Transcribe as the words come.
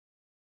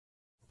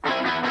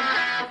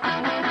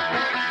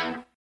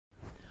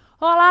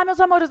Olá, meus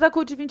amores da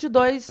Cult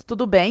 22,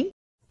 tudo bem?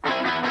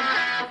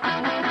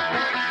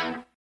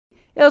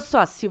 Eu sou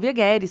a Silvia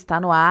Gehre, está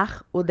no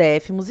ar o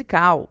DF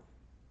Musical.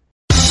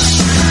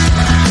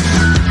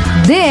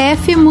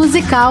 DF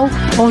Musical,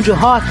 onde o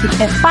rock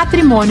é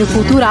patrimônio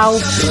cultural.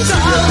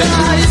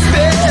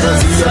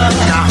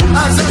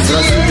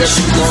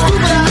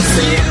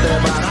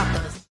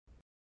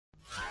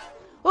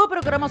 O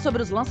programa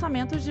sobre os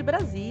lançamentos de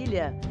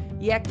Brasília.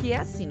 E aqui é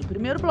assim, no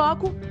primeiro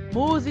bloco,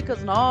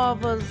 músicas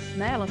novas,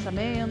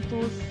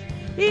 lançamentos.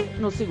 E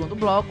no segundo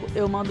bloco,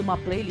 eu mando uma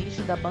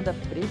playlist da banda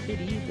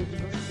preferida de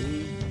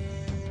vocês.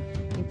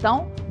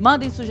 Então,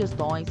 mandem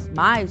sugestões,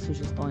 mais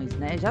sugestões,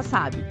 Já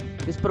sabe.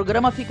 Esse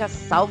programa fica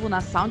salvo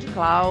na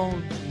SoundCloud,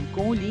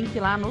 com o link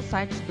lá no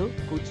site do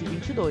Cult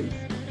 22.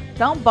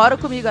 Então, bora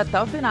comigo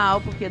até o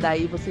final, porque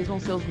daí vocês vão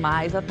ser os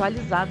mais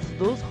atualizados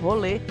dos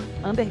rolê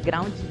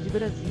underground de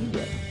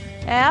Brasília.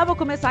 Vou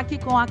começar aqui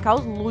com a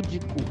Caos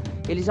Lúdico.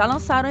 Eles já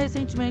lançaram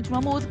recentemente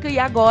uma música e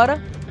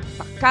agora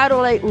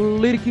tacaram o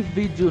lyric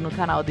video no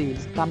canal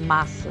deles. Tá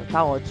massa,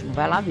 tá ótimo.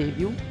 Vai lá ver,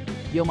 viu?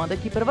 E eu mando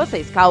aqui pra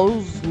vocês.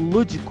 Caos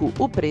Lúdico,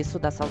 o preço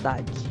da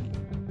saudade.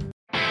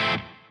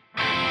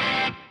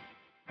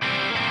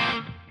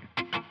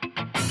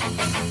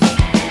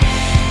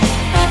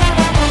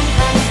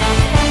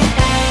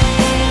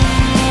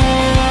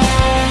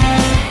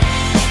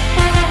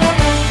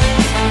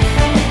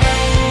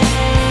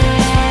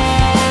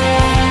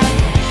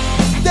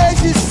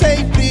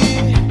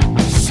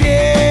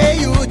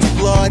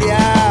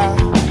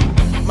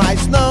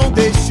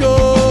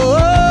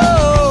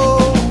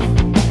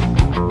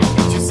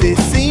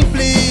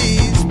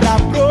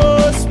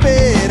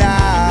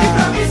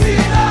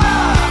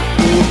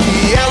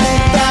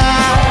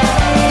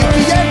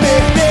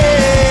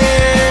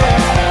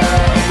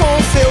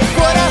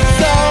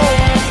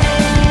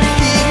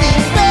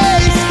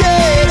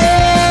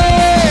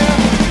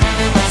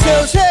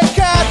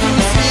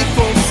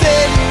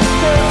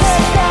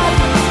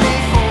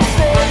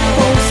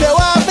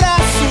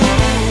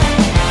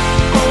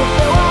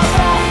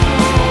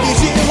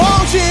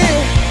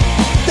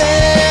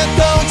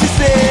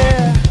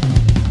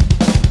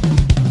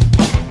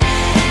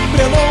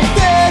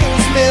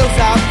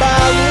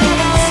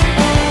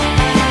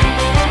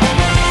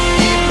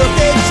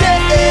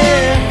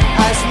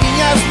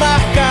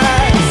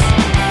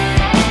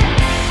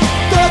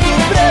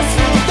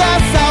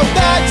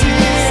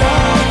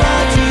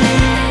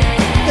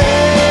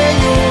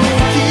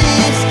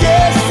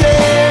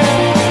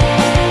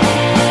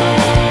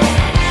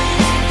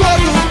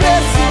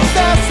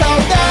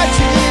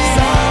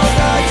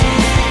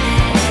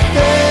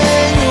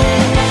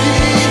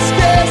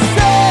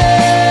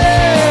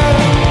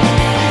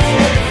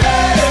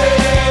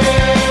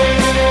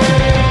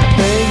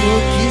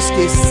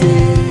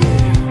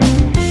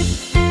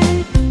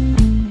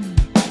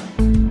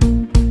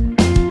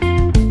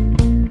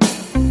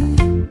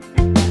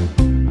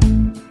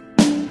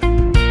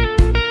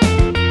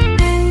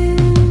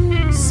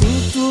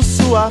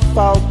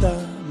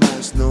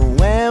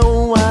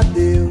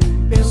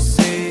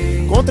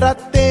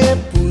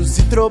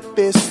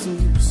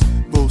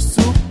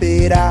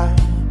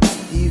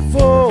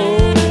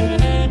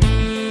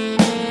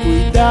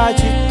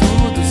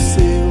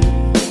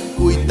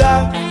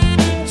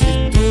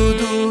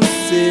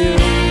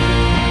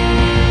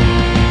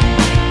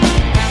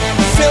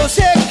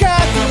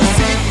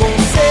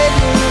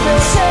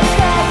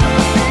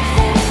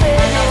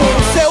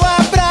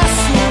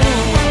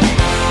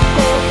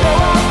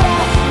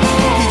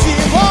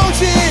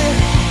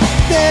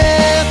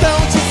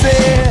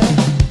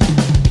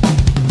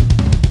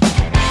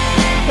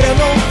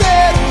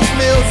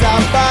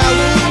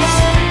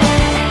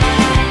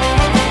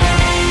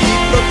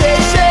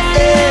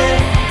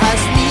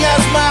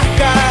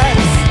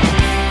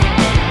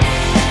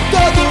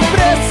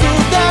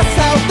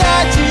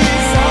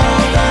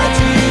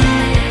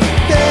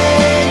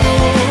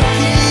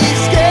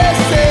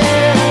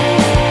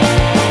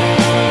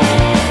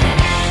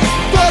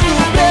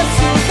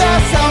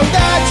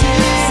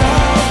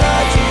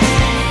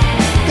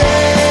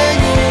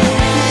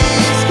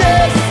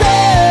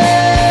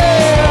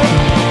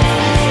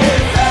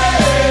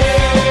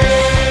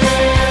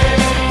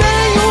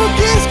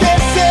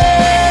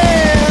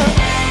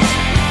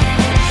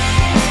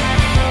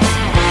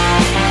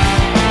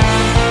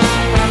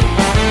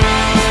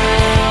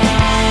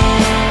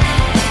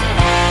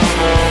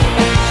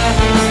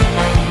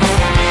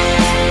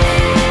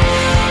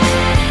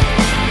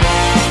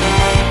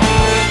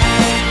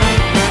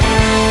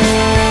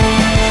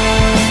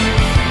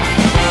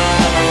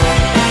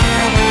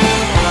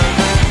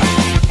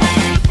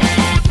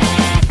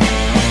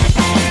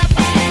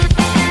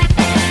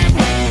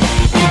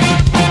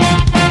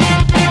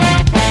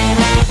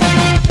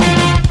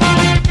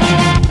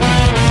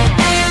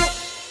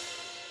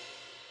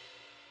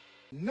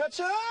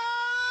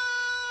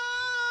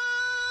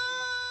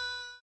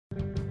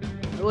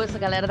 Essa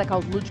galera da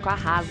Caos Lúdico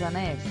arrasa,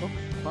 né? Sou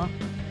fã.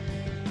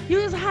 E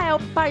o Israel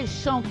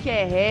Paixão, que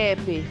é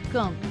rapper,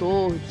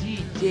 cantor,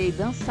 DJ,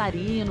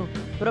 dançarino,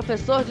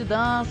 professor de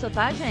dança,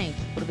 tá, gente?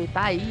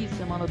 Aproveitar aí,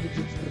 semana do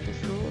Dia dos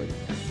Professores.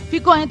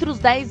 Ficou entre os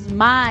 10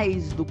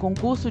 mais do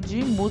concurso de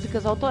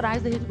músicas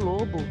autorais da Rede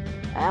Globo.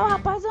 O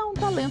rapaz é um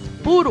talento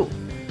puro.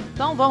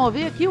 Então vamos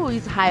ouvir aqui o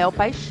Israel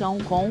Paixão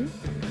com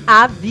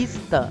A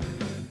Vista.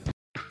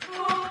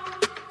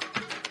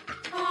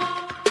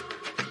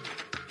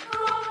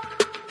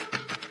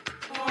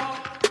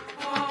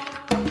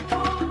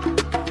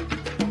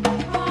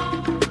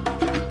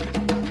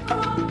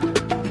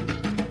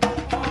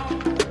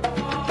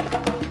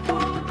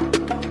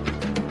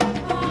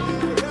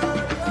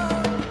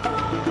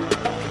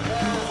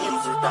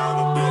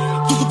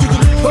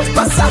 Vou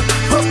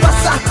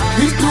passar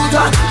e tudo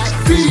à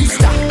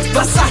vista.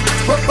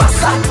 Vou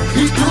passar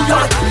e tudo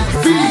à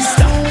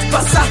vista.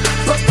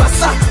 Vou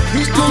passar e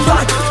tudo à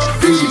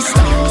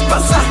vista.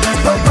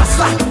 Vou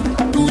passar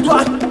tudo à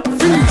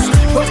vista.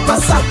 Vou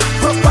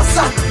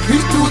passar e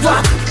tudo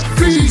à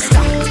vista.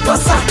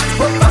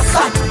 Vou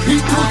passar e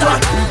tudo à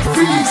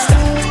vista.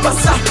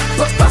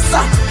 Vou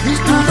passar e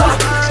tudo à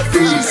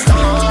vista.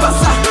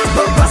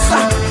 Vou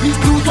passar e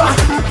tudo à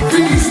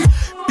vista.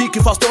 Pique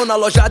Faustão na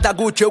loja da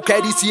Gucci, eu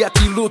quero isso e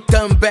aquilo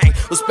também.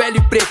 Os pele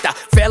preta,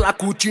 fela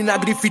cut na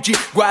grife de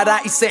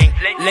Guará e 100.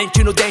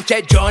 Lente no dente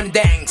é John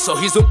Dan,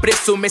 sorriso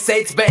preço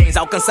Mercedes-Benz.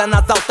 Alcança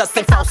nas altas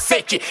sem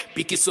falsete,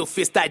 pique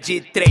surfista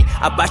de trem.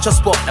 Abaixa as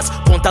portas,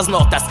 conta as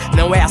notas,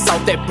 não é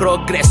assalto, é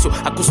progresso.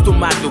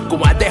 Acostumado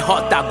com a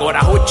derrota, agora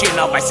a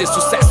rotina vai ser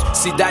sucesso.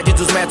 Cidade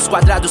dos metros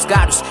quadrados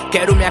caros,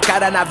 quero minha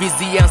cara na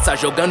vizinhança.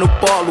 Jogando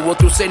polo,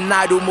 outro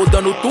cenário,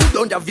 mudando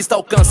tudo onde a vista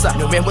alcança.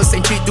 No mesmo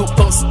sentido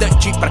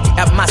constante, pra que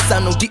a massa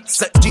não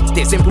desande.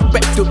 Ter sempre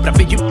perto, pra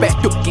ver de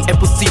perto que é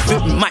possível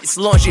ir mais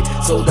longe.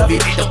 Sou da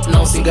vida, então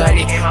não se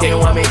engane, tenho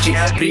uma mente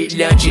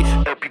brilhante.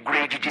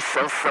 Upgrade de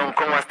Sansão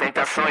com as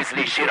tentações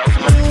ligeiras.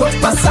 Vou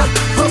passar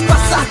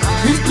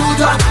e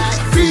tudo à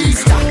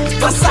vista.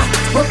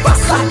 Vou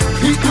passar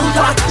e tudo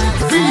à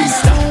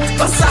vista.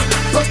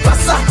 Vou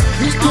passar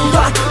e tudo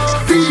à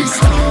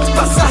vista.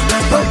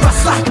 Vou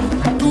passar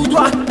tudo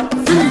à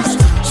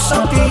vista.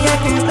 Só quem é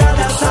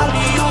quebrada sabe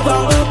o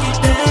valor que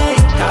tem.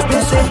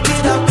 Cabeça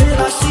erguida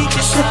pela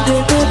city sem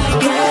dever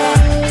ninguém.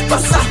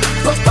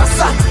 Vou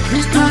passar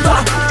e tudo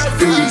à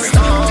vista.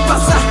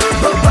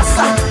 Vou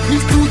passar e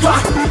tudo à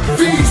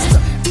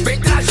vista. Bem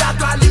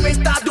trajado,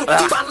 alimentado,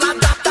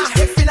 balada tá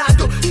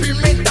refinado.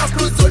 Pimenta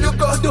pros olhos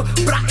gordos,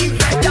 pra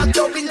inveja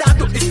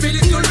dominado.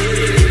 Espírito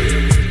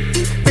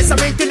livre,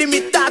 pensamento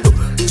ilimitado,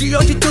 de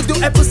onde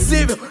tudo é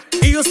possível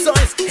e os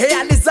sonhos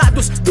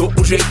realizados. Dou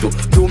um jeito,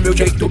 do meu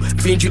jeito,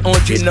 vim de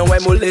onde não é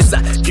moleza.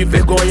 De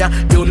vergonha,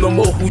 eu não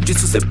morro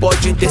disso, cê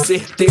pode ter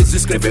certeza.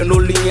 Escrevendo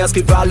linhas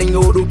que valem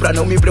ouro pra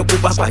não me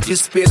preocupar com a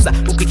despesa.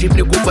 O que te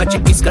preocupa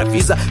te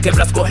escraviza,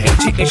 quebra as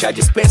correntes, enche a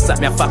dispensa.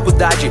 Minha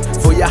faculdade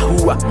foi a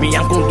rua,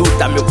 minha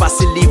conduta, meu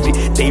passe livre.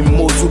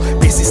 Teimoso,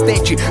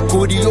 persistente,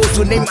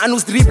 curioso, Neymar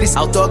nos dribles.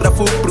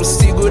 Autógrafo pro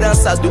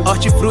segurança do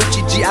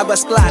hortifruti de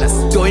Águas Claras.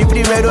 Tô em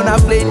primeiro na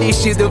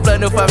playlist do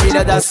Plano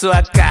Família da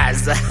sua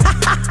casa.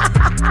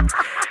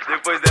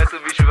 Depois dessa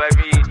o bicho vai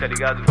vir, tá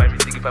ligado? Vai me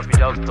seguir pra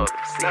pedir autógrafo.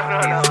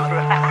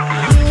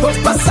 Vou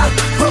passar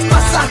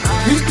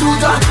e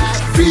tudo à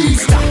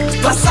vista.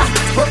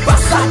 Vou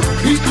passar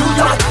e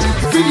tudo à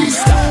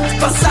vista.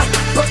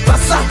 Vou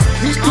passar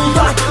e tudo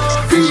à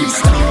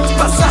vista.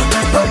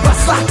 Vou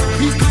passar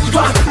e tudo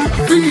à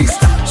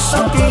vista.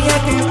 Só quem é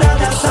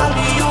quebrada sabe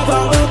o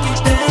valor que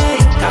tem.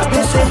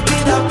 Cabeça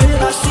erguida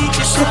pela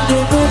city sem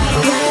dever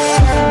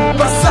ninguém.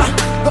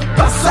 Vou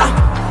passar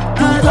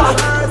tudo à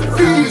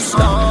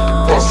vista.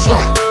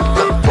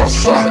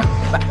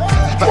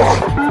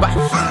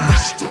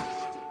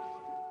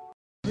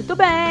 Muito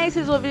bem,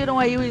 vocês ouviram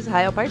aí o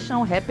Israel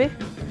Paixão, rapper.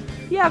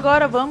 E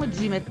agora vamos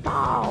de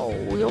metal.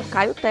 O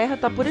Caio Terra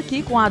tá por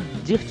aqui com a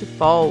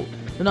Dirtfall.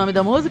 O nome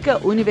da música,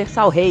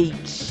 Universal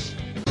Hate.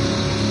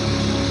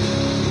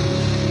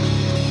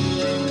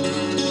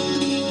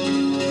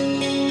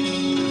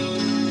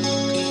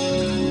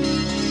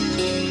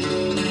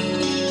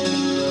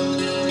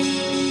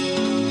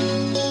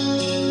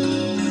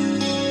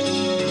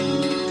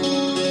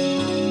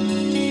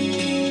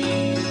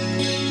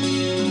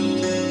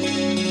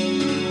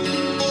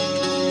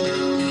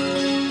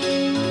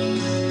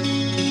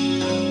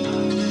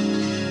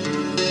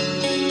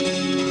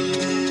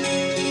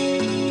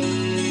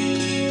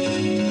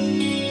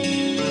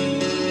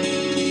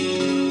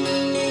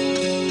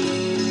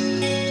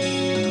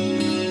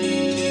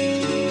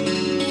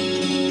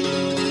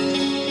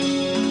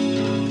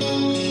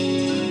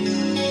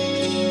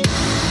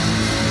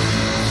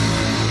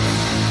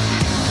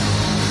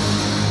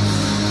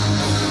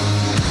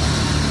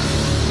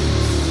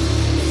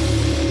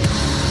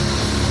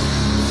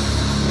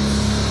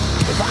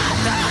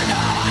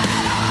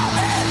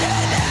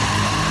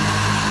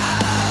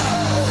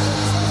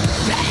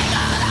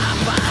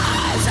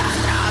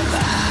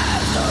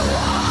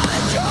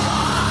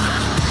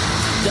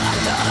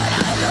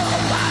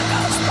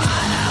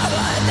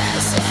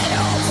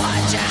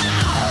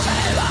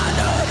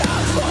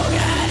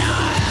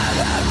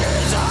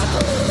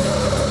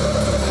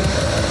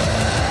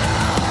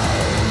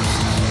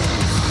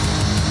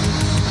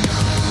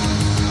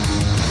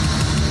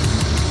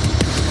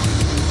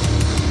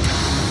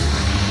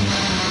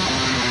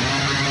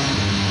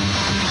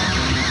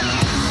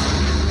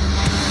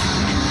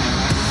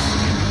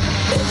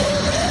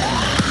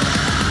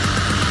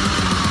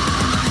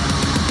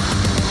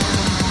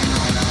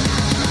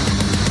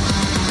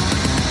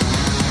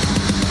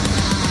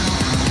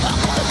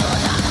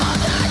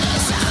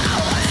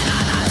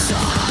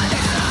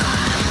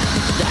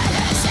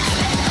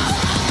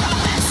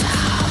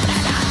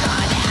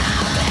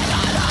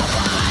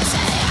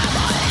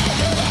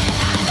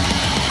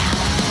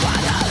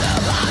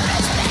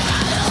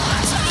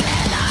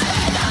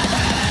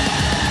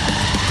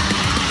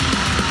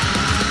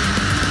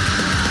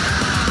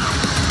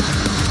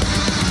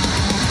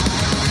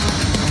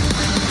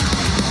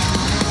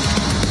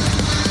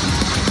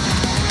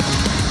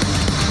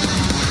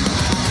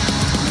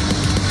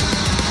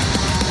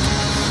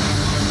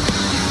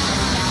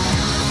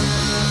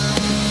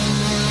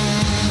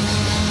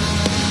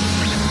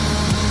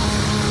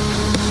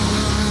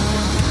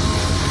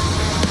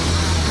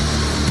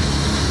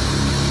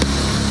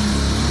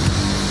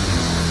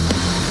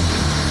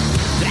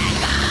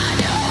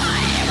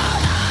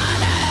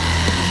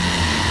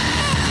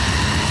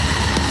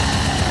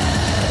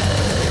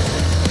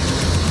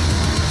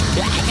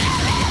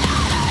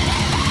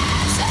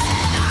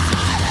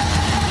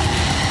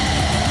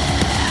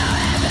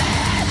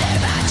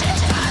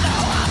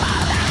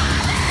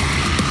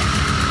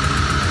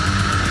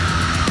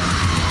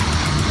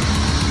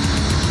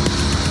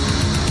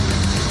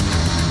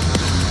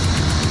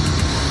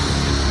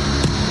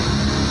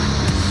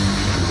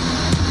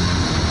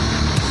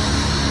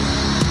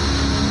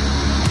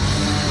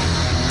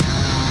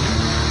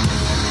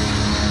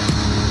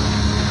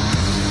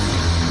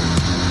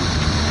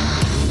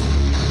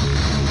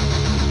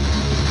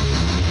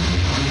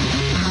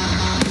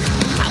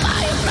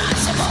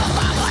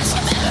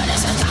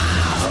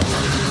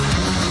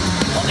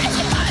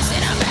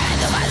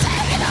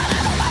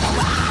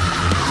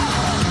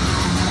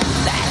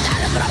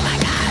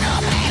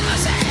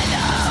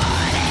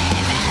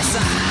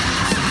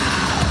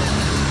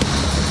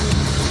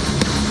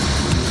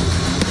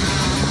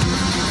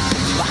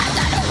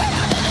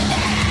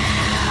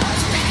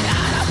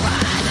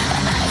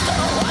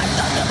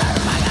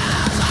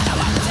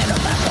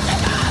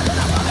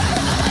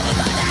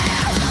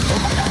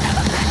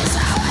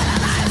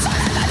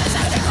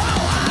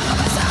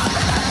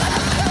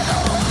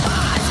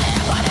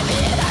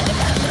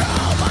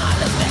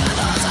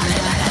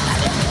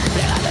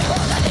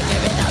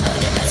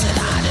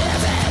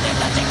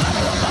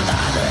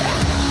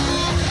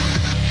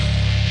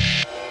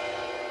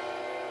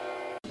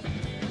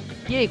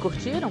 aí,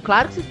 curtiram?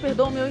 Claro que vocês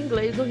perdoam o meu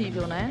inglês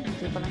horrível, né? Não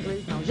sei falar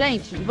inglês não.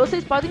 Gente, e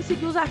vocês podem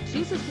seguir os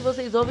artistas que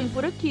vocês ouvem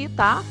por aqui,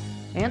 tá?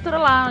 Entra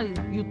lá,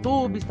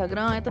 YouTube,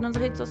 Instagram, entra nas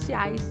redes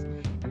sociais.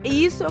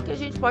 Isso é o que a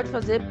gente pode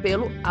fazer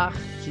pelo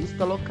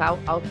artista local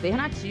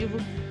alternativo.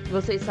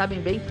 Vocês sabem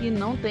bem que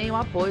não tem o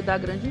apoio da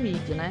grande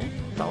mídia, né?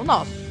 Só o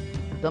nosso.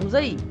 Estamos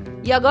aí.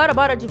 E agora,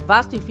 bora de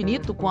Vasto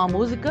Infinito com a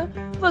música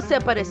Você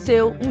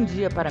Apareceu Um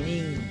Dia Para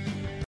Mim.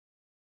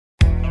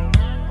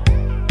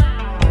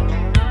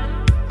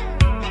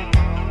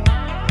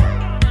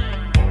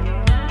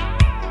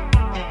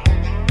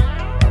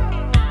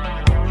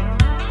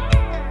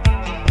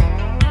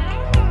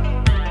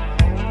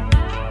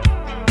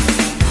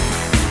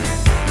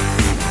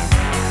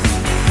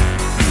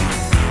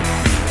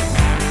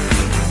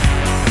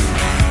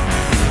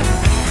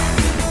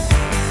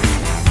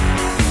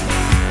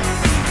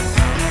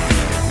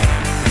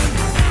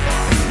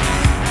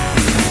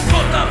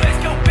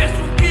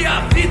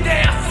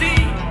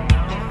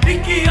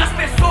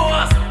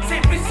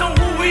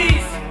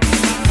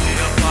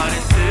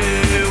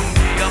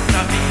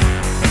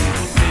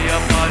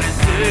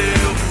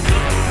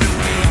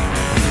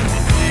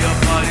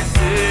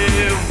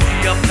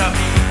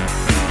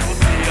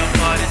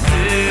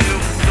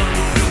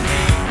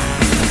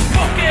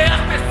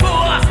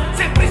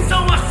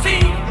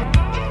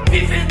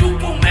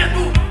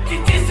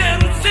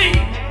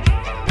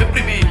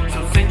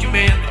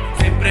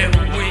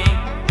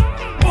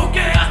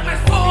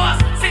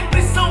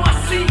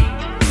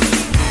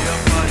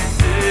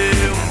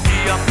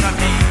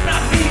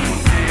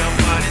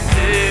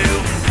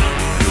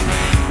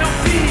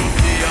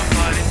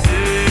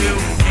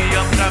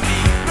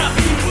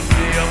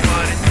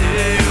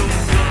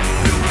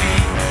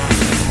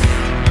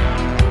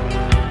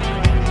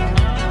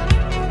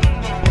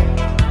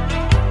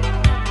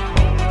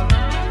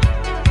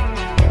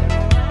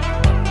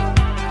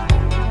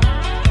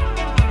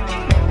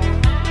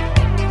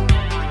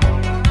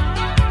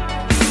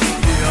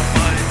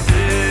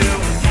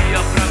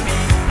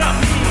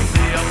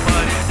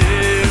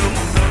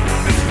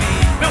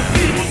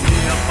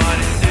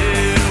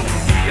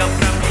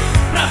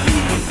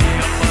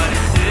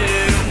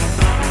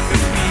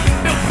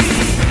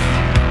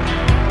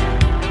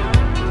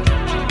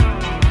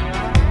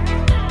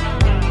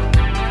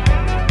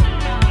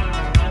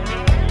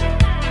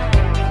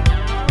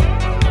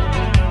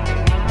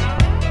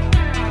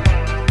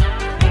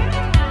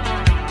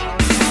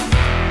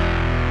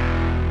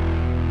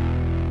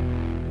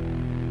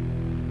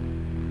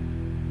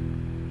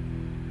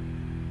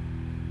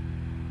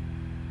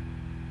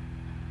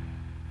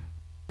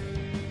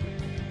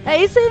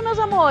 É isso aí, meus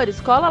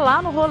amores. Cola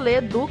lá no rolê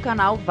do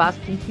canal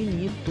Vasto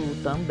Infinito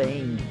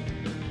também.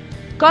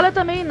 Cola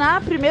também na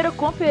primeira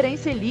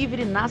Conferência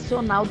Livre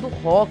Nacional do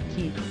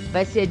Rock.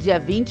 Vai ser dia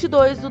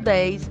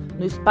 22/10,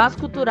 no Espaço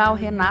Cultural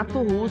Renato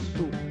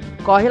Russo.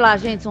 Corre lá,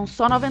 gente, são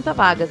só 90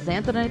 vagas.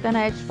 Entra na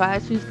internet,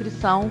 faz sua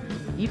inscrição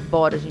e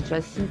bora, a gente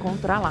vai se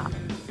encontrar lá.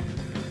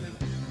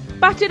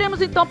 Partiremos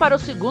então para o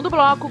segundo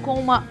bloco com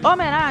uma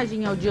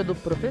homenagem ao Dia do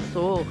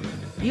Professor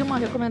e uma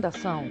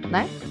recomendação,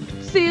 né?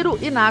 Ciro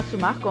Inácio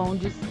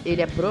Marcondes,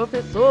 ele é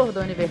professor da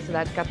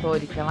Universidade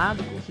Católica, lá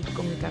do curso de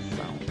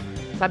comunicação.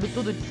 Sabe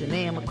tudo de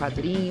cinema,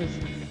 quadrinhos.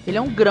 Ele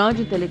é um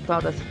grande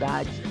intelectual da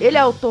cidade. Ele é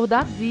autor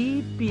da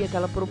VIP,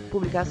 aquela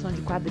publicação de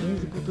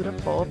quadrinhos e cultura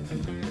pop.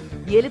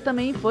 E ele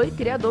também foi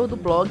criador do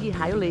blog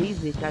Raio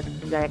Laser,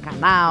 que já é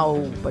canal,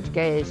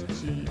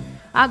 podcast.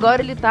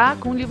 Agora ele tá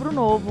com um livro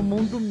novo,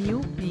 Mundo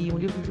Míope, um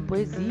livro de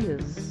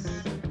poesias.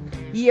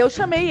 E eu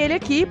chamei ele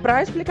aqui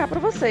para explicar para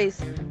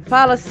vocês.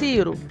 Fala,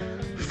 Ciro.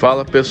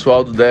 Fala,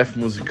 pessoal do DF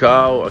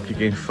Musical, aqui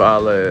quem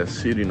fala é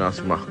Ciro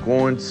Inácio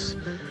Marcondes.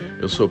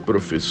 Eu sou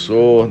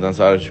professor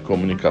nas áreas de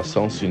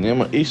comunicação,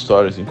 cinema e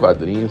histórias em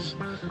quadrinhos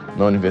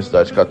na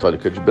Universidade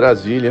Católica de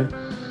Brasília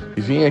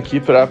e vim aqui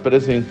para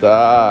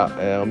apresentar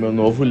o meu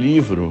novo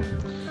livro.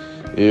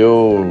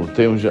 Eu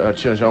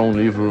tinha já um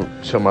livro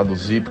chamado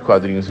Zip,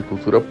 Quadrinhos e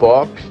Cultura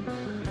Pop,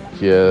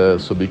 que é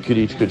sobre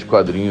crítica de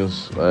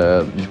quadrinhos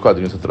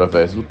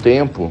através do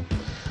tempo.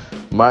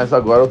 Mas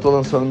agora eu estou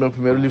lançando meu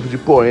primeiro livro de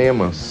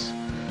poemas,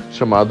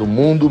 chamado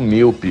Mundo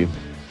Míope.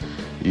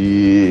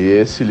 E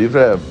esse livro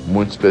é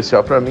muito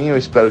especial para mim, eu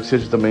espero que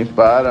seja também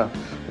para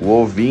o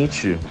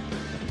ouvinte.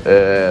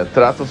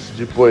 Tratam-se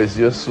de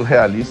poesias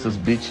surrealistas,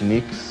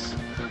 beatniks,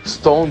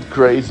 stone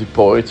crazy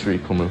poetry,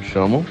 como eu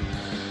chamo.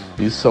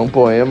 E são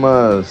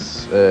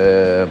poemas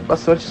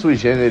bastante sui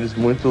generis,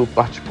 muito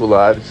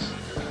particulares,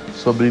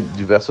 sobre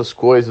diversas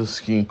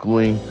coisas que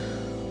incluem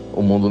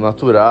o mundo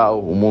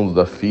natural, o mundo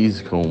da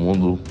física, o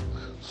mundo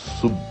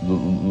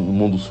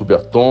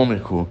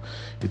subatômico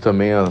e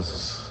também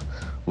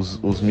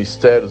os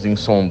mistérios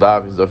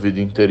insondáveis da vida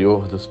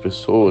interior das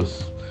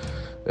pessoas.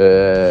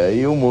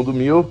 E o mundo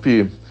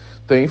míope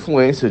tem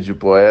influência de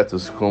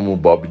poetas como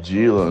Bob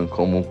Dylan,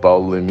 como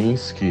Paulo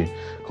Leminski,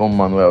 como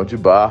Manuel de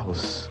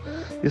Barros.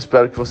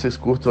 Espero que vocês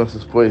curtam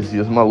essas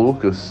poesias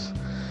malucas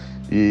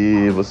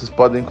e vocês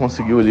podem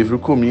conseguir o livro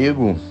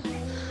comigo.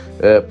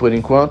 Por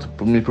enquanto,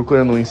 me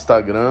procura no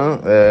Instagram,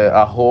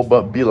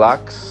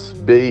 @bilax,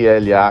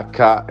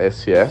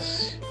 BILAKSS.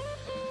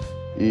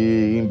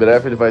 E em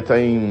breve ele vai estar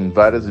em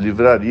várias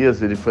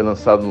livrarias. Ele foi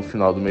lançado no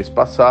final do mês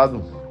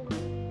passado.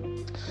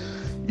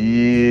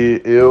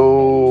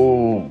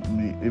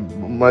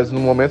 Mas no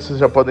momento vocês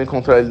já podem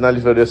encontrar ele na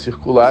livraria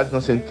Circulares, na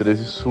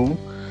 113 Sul,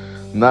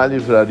 na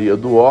livraria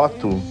do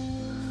Otto,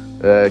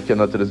 que é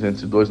na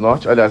 302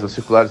 Norte. Aliás, a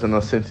Circulares é na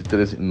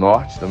 113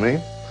 Norte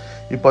também.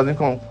 E podem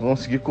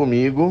conseguir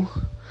comigo.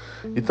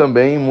 E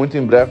também, muito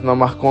em breve, na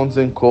Marcondes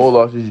 & Co,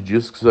 loja de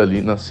discos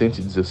ali na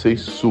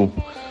 116 Sul.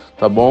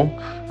 Tá bom?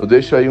 Eu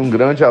deixo aí um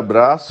grande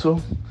abraço.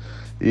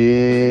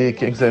 E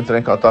quem quiser entrar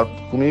em contato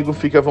comigo,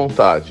 fique à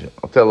vontade.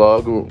 Até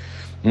logo.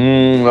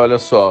 Olha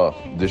só,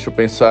 deixa eu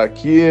pensar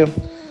aqui.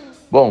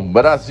 Bom,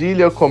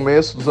 Brasília,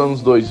 começo dos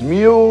anos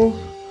 2000,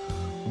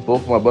 um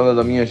pouco uma banda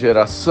da minha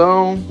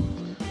geração,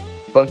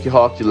 punk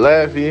rock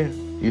leve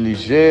e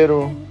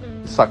ligeiro,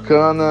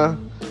 sacana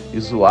e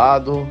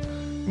zoado,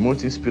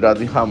 muito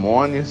inspirado em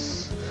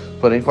Ramones,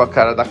 porém com a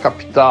cara da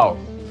capital.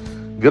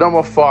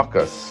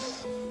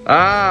 Gramofocas.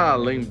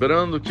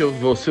 Lembrando que eu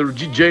vou ser o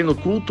DJ no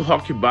Culto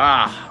Rock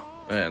Bar,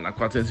 na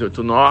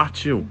 408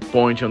 Norte, o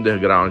Point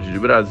Underground de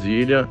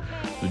Brasília,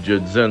 no dia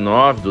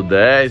 19 do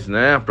 10,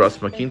 né?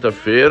 Próxima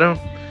quinta-feira.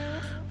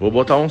 Vou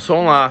botar um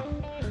som lá.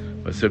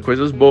 Vai ser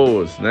coisas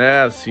boas,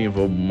 né? Assim,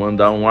 vou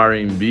mandar um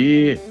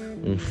R&B,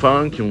 um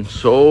funk, um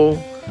soul,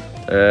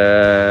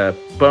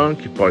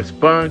 punk,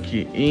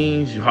 pós-punk,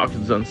 indie, rock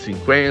dos anos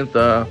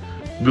 50,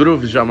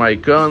 grooves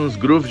jamaicanos,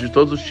 grooves de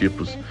todos os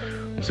tipos.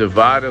 Vão ser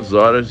várias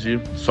horas de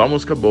só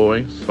música boa,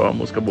 hein? Só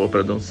música boa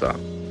pra dançar.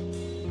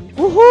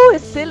 Uhul,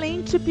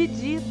 excelente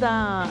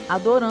pedida!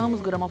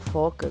 Adoramos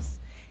Gramofocas.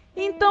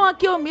 Então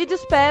aqui eu me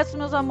despeço,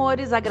 meus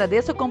amores.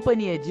 Agradeço a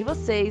companhia de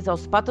vocês,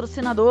 aos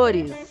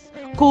patrocinadores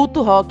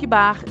Culto Rock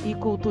Bar e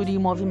Cultura em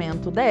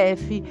Movimento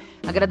DF.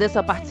 Agradeço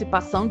a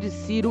participação de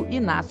Ciro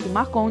Inácio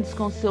Marcondes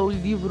com seu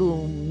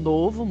livro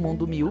novo,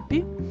 Mundo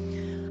Míope.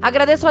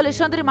 Agradeço ao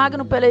Alexandre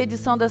Magno pela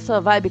edição dessa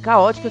vibe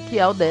caótica que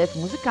é o DF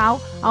Musical,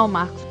 ao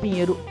Marcos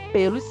Pinheiro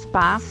pelo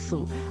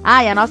espaço.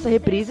 E a nossa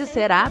reprise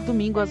será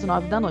domingo às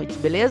 9 da noite,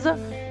 beleza?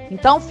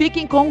 Então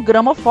fiquem com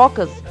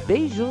Gramofocas.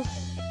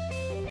 Beijos!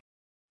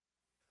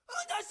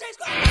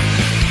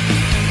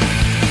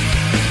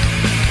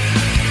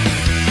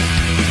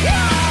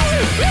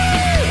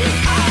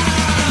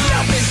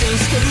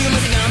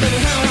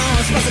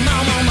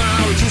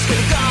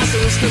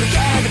 Que ele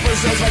quer, depois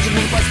Deus vai de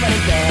mim, pode parar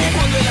em pé.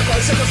 Quando ele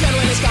acorda, você confia no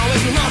Enescal,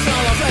 mas me mostra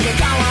uma franga,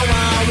 cal.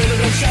 Ele é o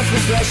grande chefe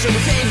dos flash, ele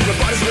vem,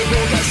 prepara esse bebê,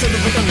 eu quero ser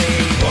bebê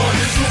também.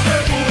 Pode ser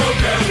bebê, eu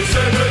quero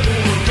ser bebê,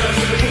 eu quero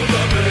ser bebê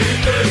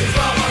também. Tem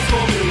falas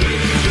como ele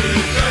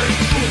tem,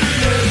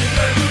 porque ele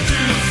tem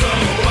utilização.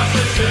 Acho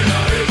que chega,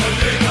 ele vai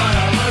ter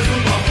cara, mas o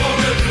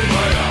bafômetro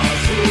vai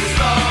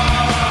assustar.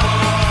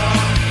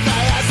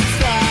 Vai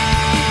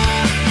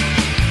assustar.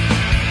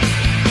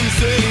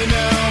 Isso ele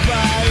não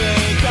vai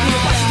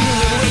encarar.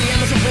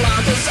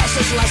 Todos os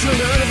achos lá, se não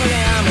ganha, vai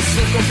ganhar. Mas se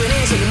for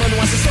conferência, ele manda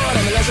um assessor.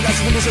 É melhor jogar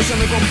segundo seu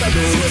chama no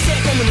computador. Se você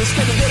é comunista,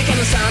 quer beber e quer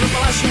dançar, no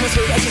palácio de umas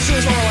feiras, os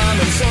times vão rolar.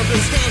 Mas sou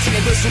presidente,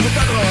 quer desse tipo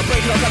toca rola.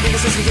 Punk, rockabilly,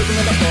 vocês que tudo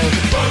manda pouco.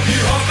 Punk,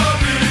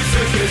 rockabilly,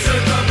 você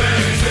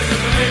também. Você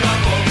também na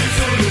pop,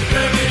 isso no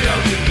prêmio é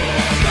o que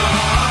toca.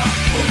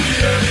 Porque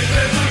ele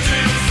fez o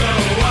tiozão.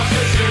 A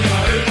chega,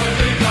 ele vai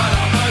brincar,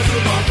 mas o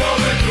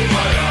bafômetro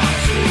vai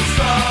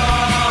assustar.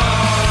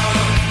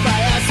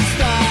 Vai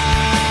assustar.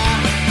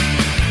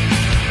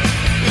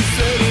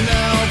 Isso ele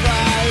não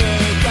vai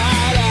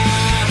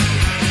encarar.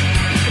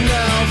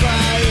 Não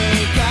vai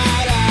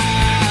encarar.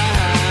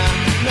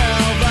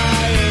 Não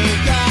vai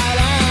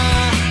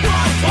encarar.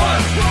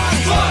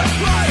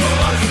 Vai.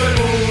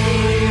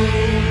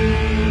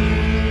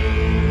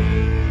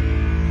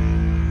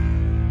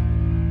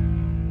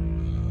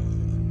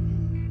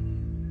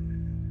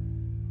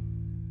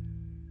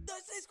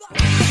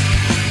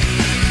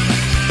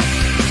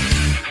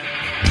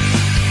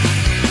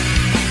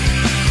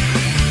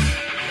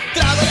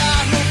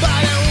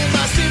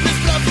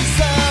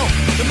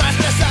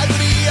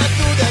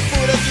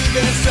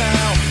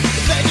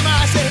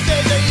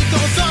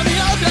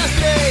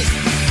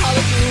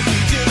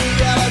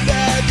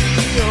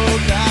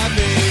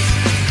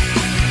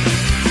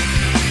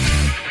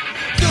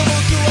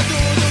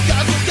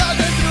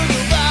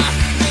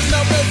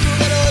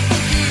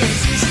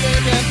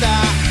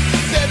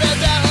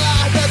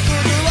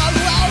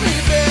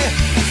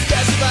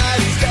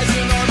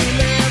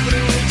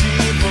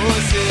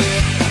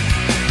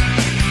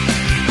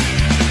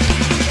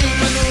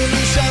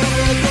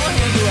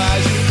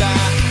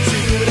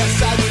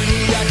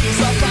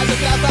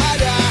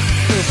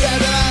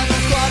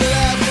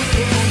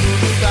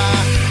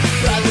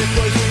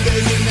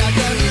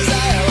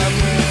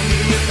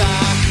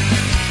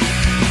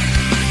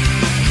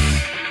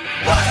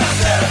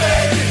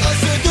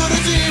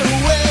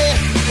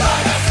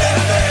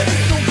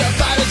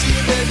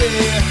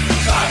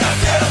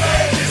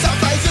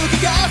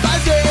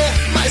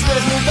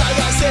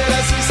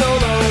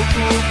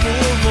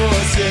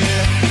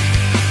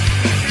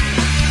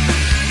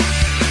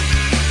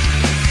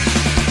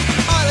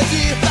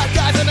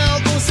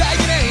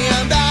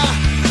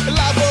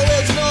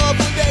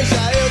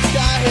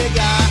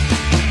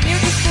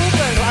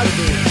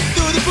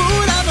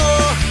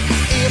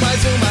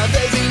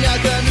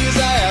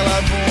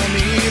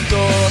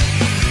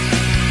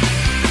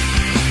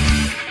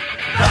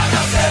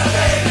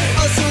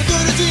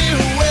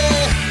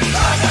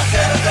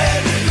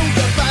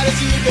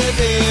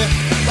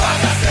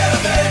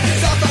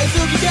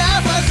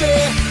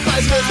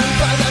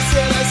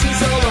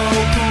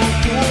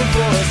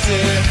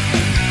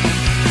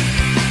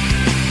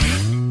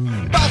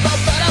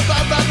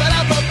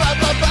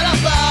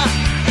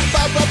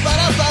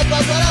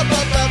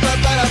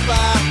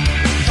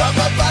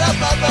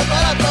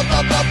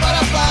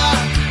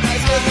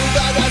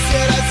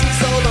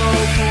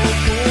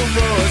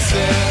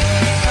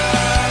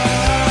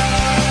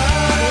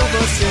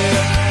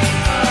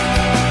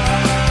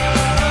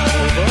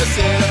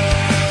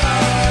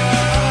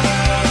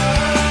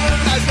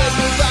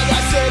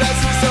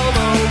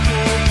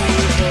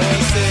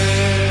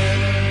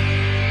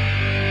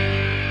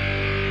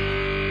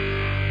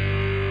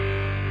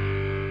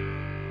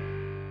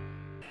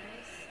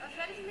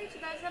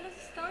 sociedades elas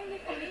estão em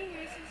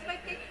declínio, e isso você vai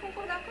ter que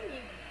concordar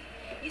comigo.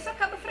 Isso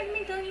acaba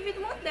fragmentando o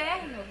indivíduo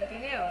moderno,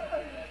 entendeu?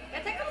 E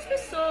até aquelas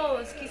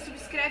pessoas que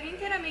subscrevem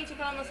inteiramente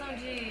aquela noção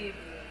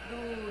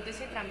do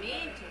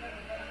descentramento,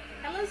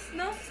 elas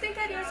não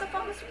sustentariam essa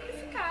forma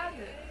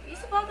simplificada.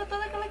 Isso volta a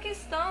toda aquela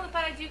questão do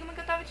paradigma que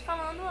eu estava te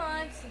falando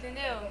antes,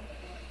 entendeu?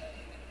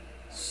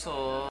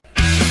 Só.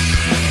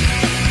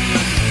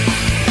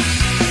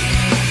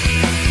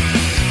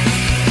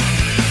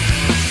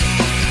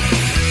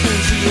 Um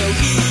dia eu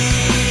vi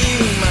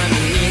uma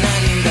menina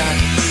linda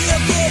e eu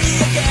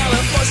queria que ela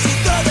fosse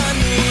toda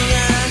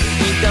minha.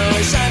 Então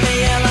eu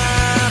chamei ela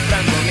pra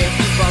comer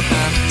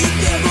pipoca e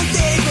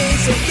perguntei bem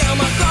se quer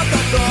uma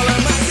Coca-Cola,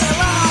 mas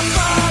ela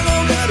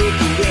falou: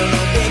 garoto, eu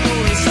não bebo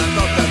isso, a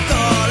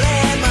Coca-Cola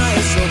é má,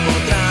 eu sou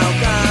contra o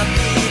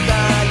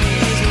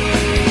capitalismo.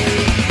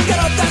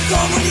 Garota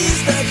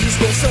comunista diz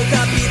que eu sou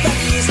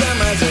capitalista,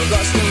 mas eu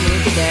gosto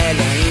muito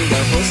dela, ainda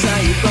vou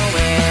sair com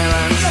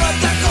ela.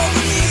 Garota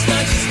comunista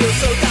diz que eu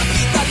sou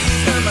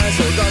capitalista, mas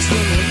eu gosto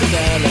muito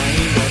dela,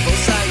 ainda vou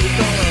sair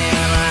com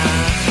ela.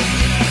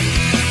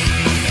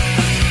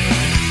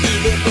 E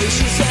depois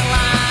disso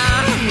ela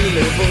me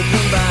levou pra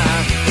um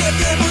bar,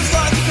 bebemos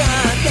vodka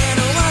até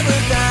não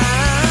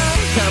aguentar.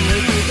 Já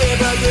muito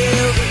bêbado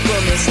eu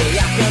comecei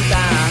a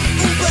cantar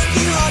um punk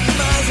rock,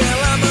 mas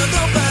ela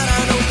mandou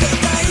parar. Não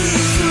canta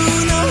isso,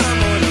 não,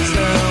 Ramones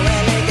não é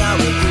legal.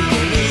 Eu curto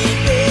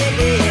MPB,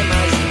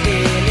 mas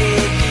intelectual.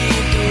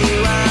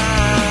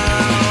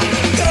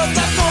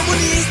 Garota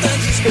comunista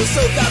diz que eu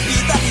sou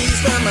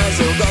capitalista, mas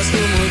eu gosto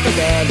muito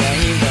dela,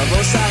 ainda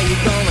vou sair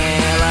com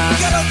ela.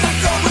 Garota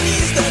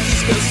comunista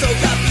diz que eu sou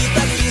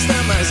capitalista,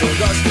 mas eu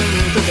gosto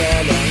muito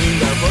dela,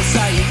 ainda vou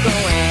sair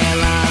com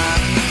ela.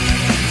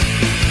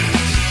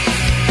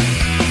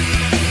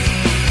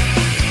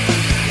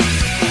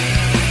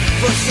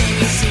 Você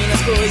me ensina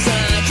as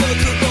coisas de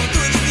outro ponto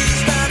de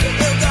vista.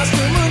 Eu gosto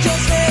muito de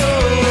você,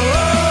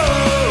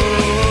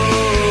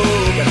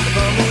 garota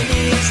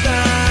comunista.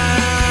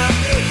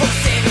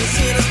 Você me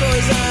ensina as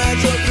coisas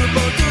de outro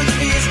ponto de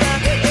vista.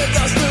 Eu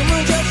gosto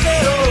muito de você,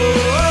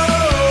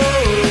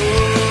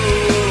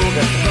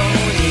 garota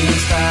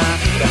comunista.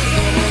 Garota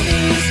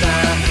comunista,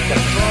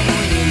 garota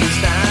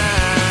comunista.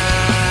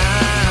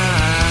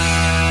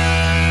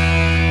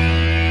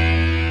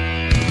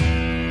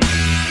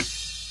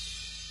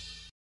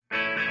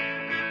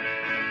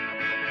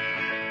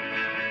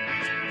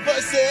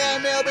 Você é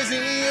meu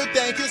vizinho,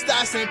 tem que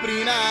estar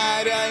sempre na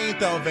área.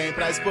 Então vem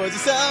pra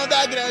exposição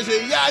da granja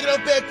e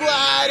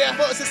agropecuária.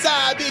 Você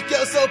sabe que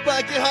eu sou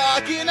punk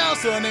rock, não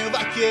sou nem um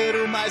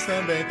vaqueiro, mas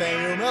também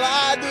tenho meu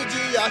lado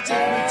de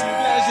hortifruti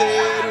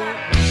granjeiro.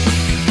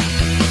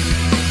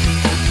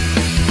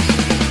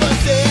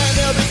 Você é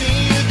meu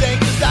vizinho, tem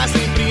que estar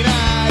sempre na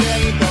área.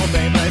 Então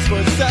vem pra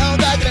exposição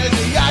da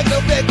granja e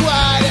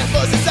agropecuária.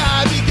 Você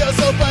sabe que eu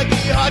sou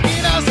punk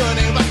rock, não sou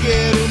nem um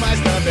vaqueiro, mas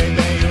também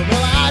tenho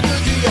meu lado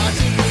de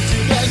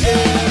hortifruti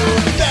granjeiro.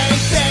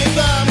 Vem,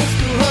 vamos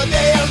pro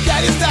rodeio, eu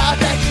quero estar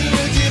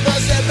pertinho de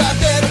você pra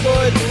ver o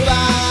boi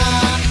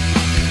pular.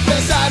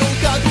 Dançar um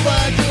canto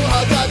funk, um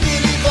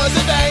rockabilly, você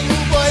vem,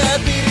 o boi é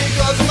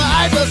perigoso,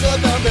 mas eu sou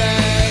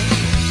também.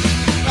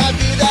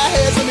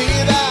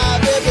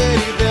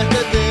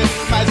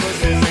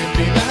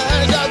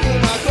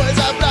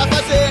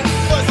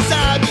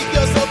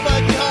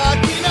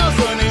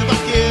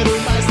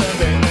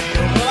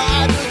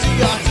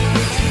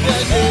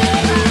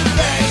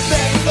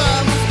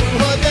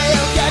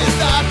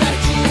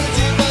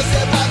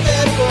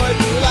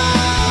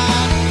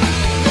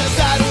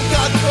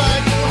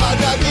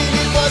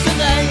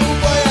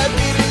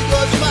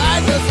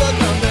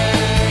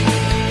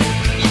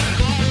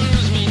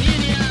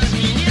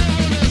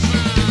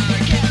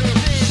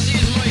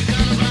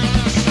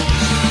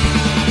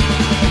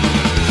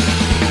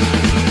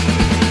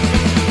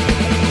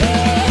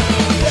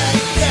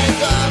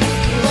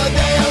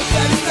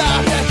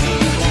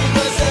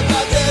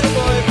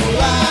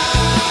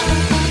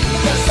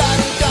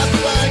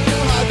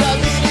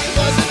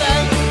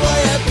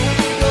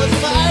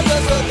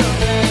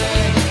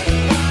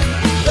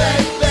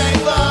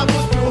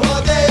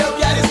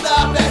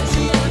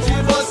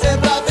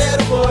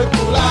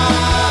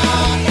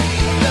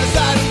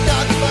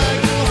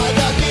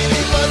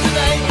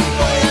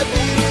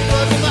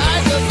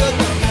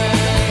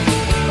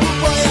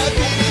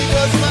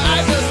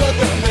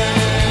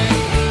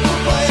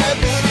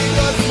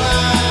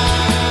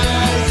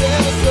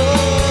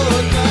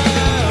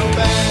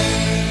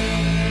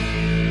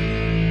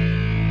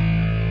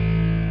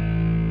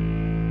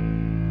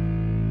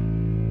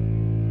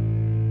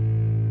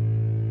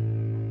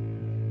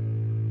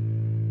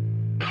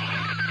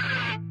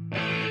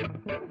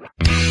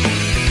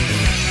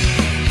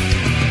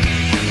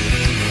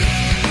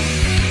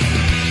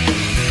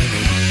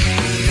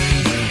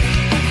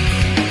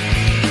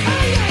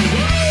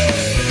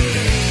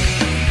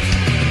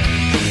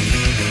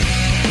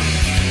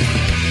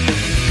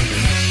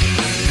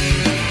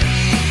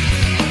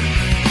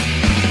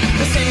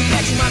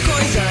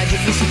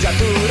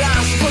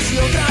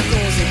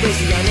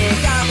 ia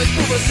negar, mas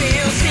por você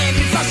eu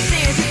sempre faço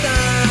sem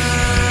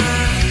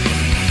hesitar.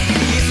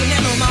 Isso não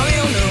é normal,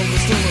 eu não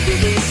costumo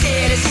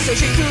obedecer. Esse seu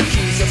jeito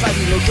que só faz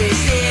me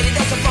enlouquecer. E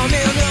dessa forma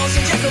eu não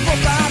sei onde é que eu vou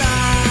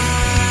parar.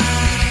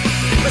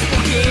 Mas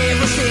por que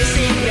você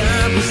sempre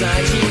abusa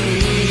de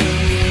mim?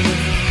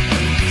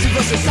 Se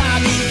você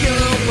sabe que eu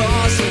não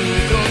posso me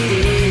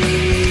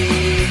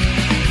conter.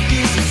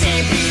 Isso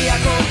sempre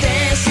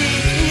acontece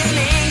e eu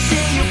nem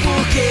sei o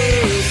porquê.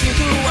 Eu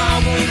sinto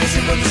algo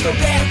invencível quando estou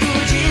perto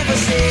de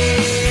você.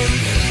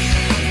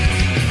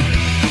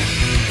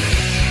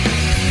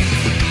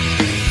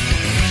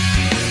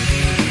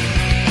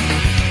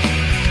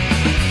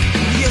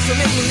 Eu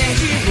mesmo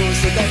nerd,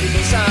 você deve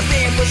bem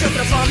saber. Pois de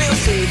outra forma eu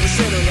sei,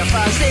 você não ia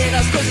fazer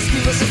as coisas que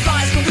você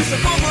faz quando estou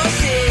com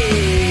você.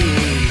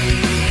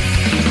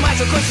 Mas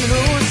eu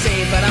continuo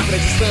sem parar pra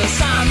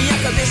descansar. Minha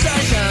cabeça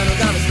já não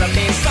dá mais pra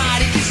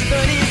pensar. E que se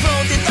dane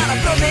vão tentar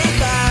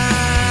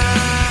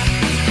aproveitar.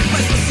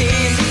 Mas você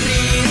sempre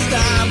está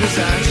a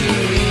abusar de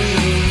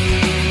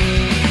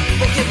mim.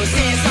 Porque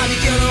você sabe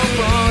que eu não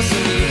posso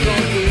me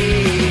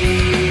conter.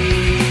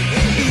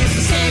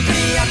 Isso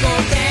sempre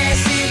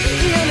acontece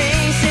e eu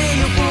nem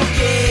sei o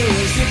porquê.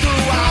 Eu sinto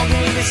algo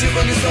invencível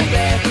quando estou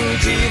perto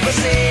de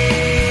você.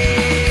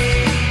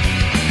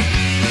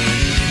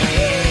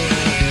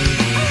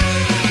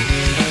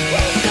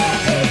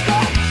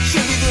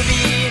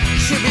 Shubidubi,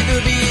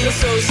 shubidubi, eu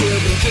sou o seu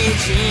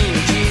brinquedinho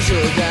de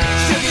jogar.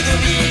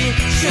 Shubidubi,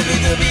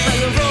 shubidubi, mas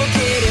não vou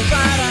querer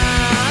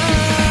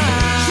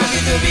parar.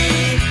 Shubidubi,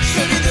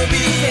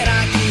 shubidubi, será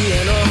que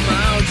é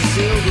normal de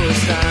eu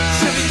gostar?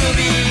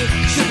 Shubidubi,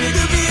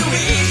 shubidubi,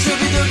 ui,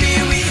 shubidubi,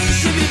 ui,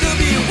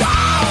 shubidubi,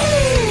 uau!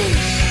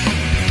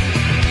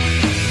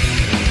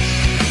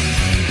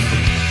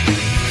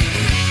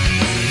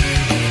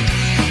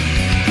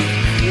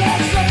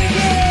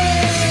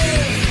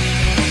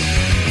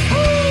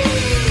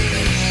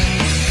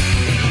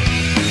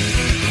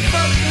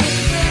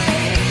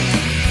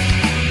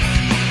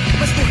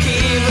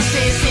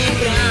 Você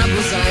sempre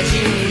abusa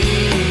de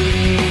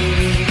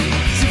mim.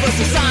 Se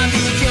você sabe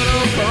que eu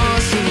não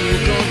posso me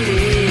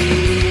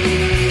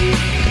conter.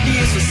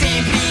 Isso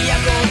sempre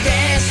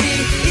acontece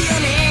e eu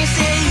nem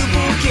sei o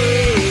porquê.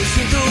 Eu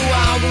sinto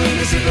algo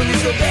invencível quando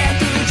estou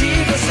perto de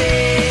você.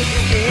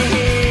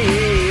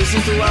 Eu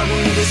sinto algo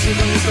invencível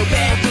quando estou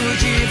perto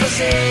de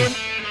você.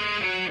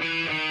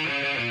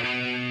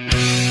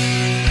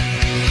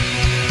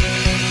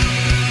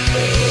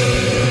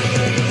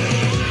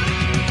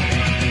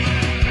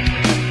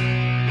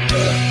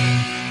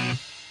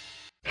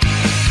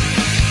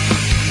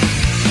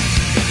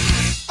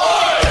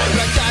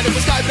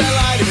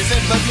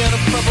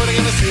 Por favor,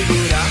 alguém vai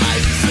segurar,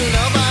 mas isso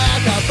não vai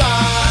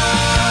acabar.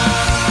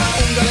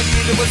 Um gole aqui,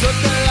 depois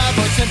outro lá,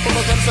 vou sempre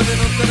provocando,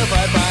 sabendo que não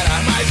vai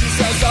parar. Mas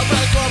isso é só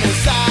pra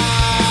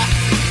começar,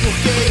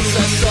 porque isso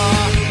é só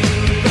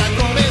pra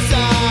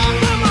começar.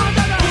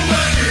 O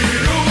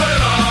banquinho vai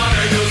lá,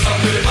 nem Deus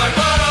sabe ele vai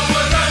parar.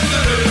 Pois é,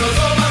 nós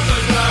vamos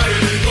bastante pra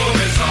ele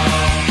começar.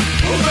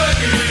 O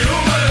banquinho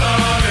vai lá,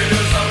 nem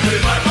Deus sabe ele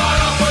vai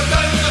parar. Pois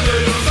é,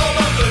 nós vamos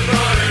bastante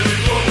pra ele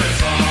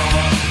começar.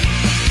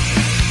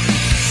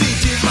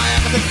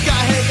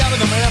 Carregado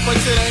da manhã pode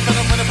ser então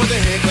não pode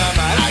poder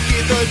reclamar.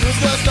 Aqui todos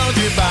gostam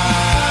de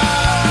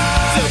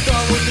bar. Se eu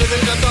tomo 3,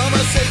 ele já toma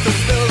 6.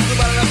 Todos pelos do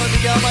bar na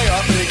família é o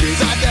maior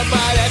freguês. Até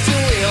parece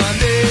um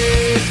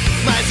irlandês,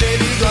 mas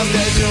ele gosta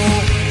de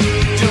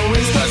um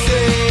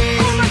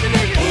escocês.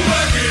 O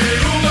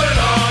banquinho vai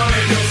lá,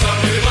 nem Deus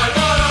sabe ele vai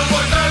parar.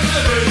 Pois é,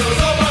 cerveja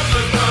só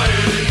bastante pra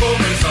ele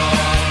começar.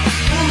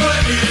 O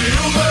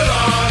banquinho vai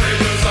lá, nem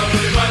Deus sabe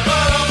ele vai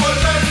parar.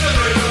 Pois é,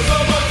 cerveja só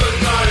bastante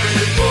pra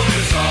ele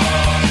começar.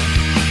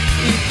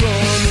 E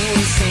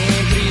como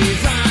sempre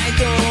vai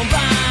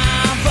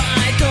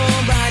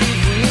tombar e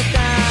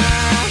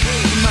vomitar.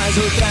 Mas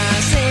outra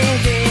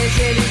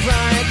cerveja ele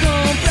vai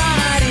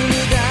comprar e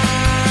me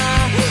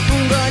dar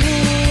um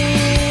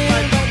golinho.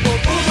 Vai dar um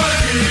pouco. O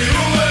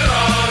banquinho vai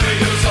lá, nem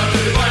Deus sabe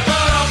ele vai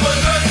parar.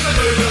 Pois é,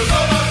 cerveja só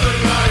bastante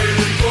pra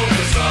ele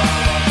começar.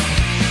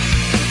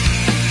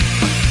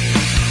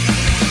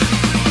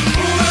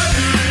 O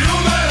banquinho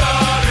vai lá,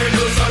 nem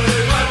Deus sabe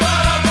ele vai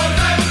parar. Pois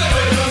é,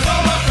 cerveja só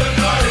bastante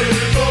pra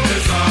ele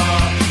começar.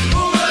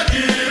 O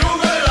banquinho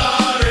vai lá,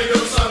 nem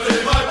Deus sabe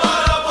ele vai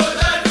parar. Pois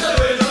é,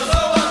 cerveja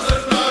só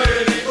bastante pra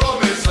ele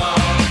começar.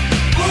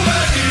 O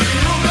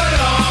banquinho vai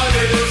lá,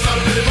 nem Deus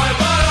sabe ele vai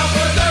parar.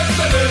 Pois é,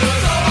 cerveja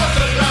só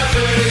bastante pra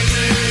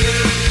gente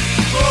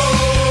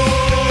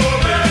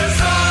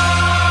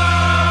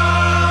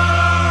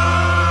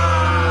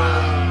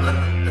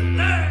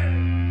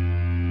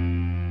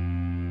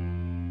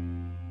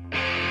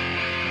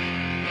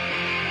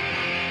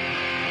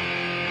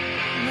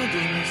Meu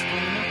Deus, me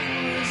responde uma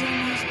coisa,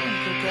 me responde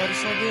que eu quero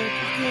saber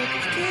por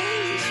quê,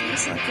 isso,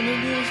 saca, meu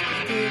Deus, por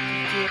quê,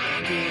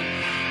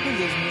 meu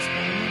Deus, me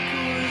responde uma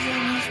coisa,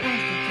 me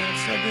responde que eu quero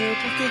saber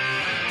por quê,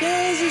 que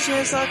existe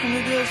ressaca,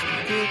 meu Deus, por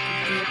quê.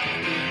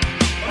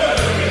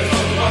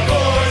 responde uma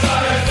coisa,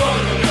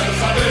 responde que eu quero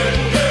saber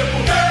por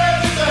quê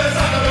existe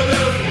ressaca, meu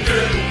Deus, por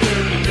quê.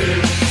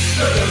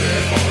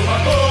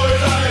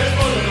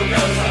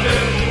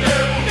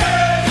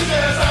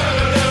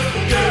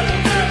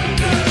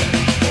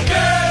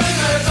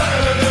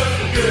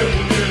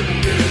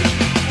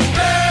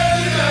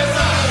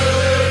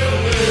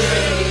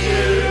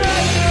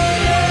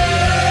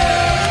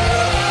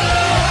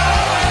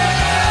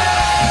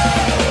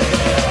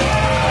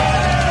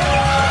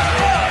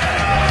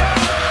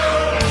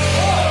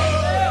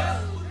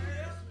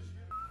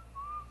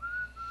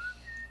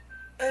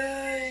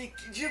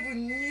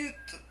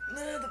 bonito,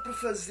 nada pra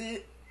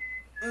fazer.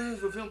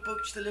 Vou ver um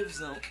pouco de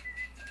televisão.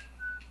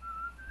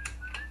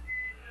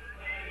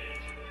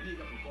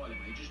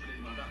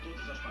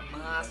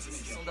 Massa,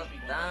 sessão da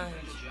tarde.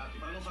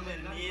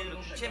 Maneiro,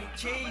 Chevy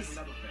Chase.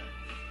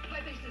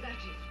 Vai precisar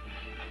disso.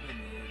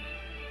 Maneiro.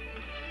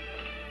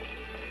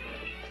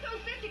 São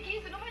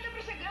 7h15, não vai dar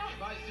pra chegar.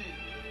 Vai sim.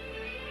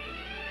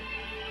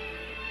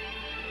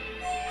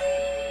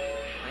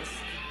 Mas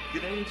que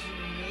grande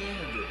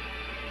merda.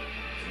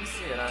 Quem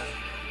será?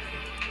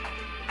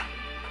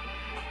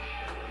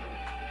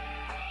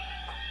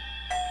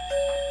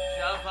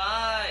 Já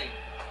vai.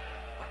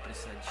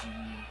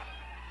 Apressadinho.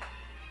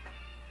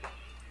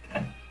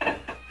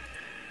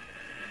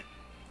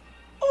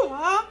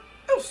 Olá,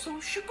 eu sou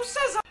o Chico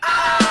César.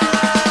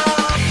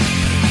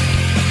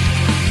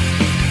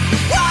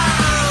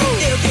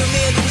 Eu tenho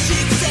medo do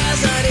Chico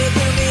César, eu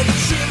tenho medo do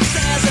Chico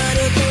César,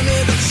 eu tenho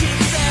medo do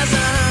Chico César.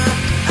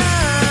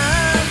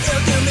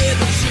 Eu tenho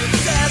medo do Chico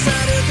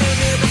César, eu tenho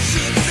medo do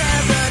Chico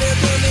César, eu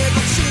tenho medo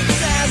do Chico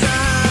César.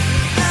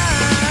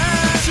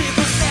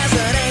 Chico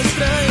César é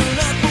estranho,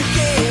 não é porque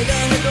ele é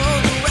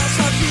redondo, é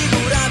só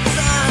figura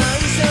bizarra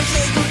e seu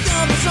jeito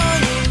tão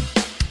bizonho.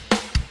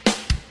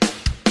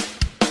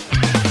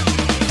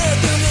 Eu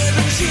tenho medo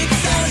do Chico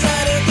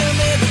César, eu tenho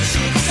medo do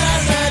Chico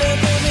César, eu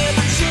tenho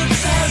medo do Chico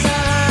César.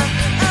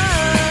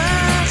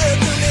 Eu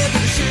tenho medo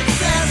do Chico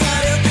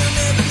César, eu tenho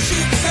medo do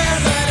Chico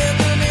César, eu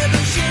tenho medo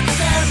do Chico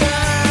César.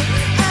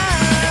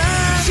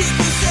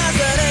 Chico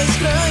César é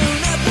estranho,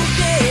 não é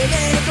porque ele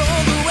é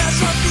redondo, é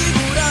só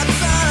figura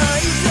bizarra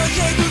e seu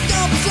jeito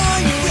tão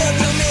bizonho. Eu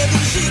tenho medo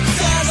do Chico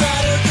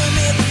César, eu tenho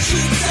medo do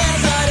Chico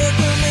César, eu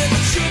tenho medo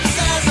do Chico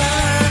César.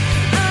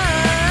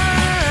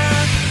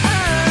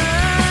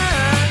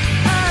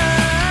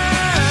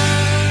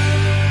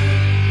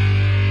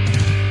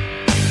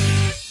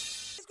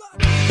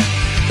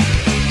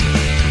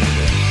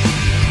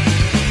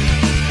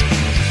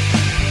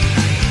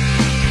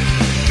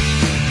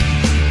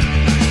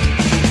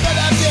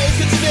 Toda vez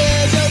que eu te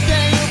vejo eu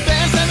tenho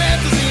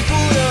pensamentos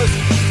impuros.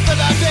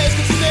 Toda vez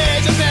que eu te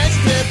vejo eu penso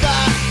em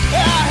trepar.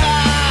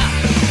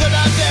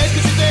 Toda vez que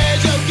eu te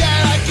vejo eu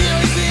quero aquilo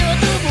em cima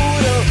do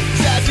muro.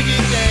 Se é assim que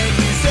tem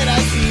que ser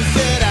assim,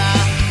 será?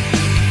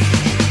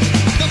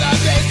 Toda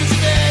vez que eu te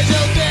vejo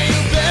eu tenho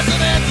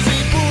pensamentos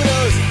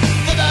impuros.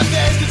 Toda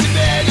vez que eu te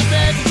vejo eu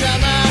penso em te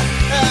amar.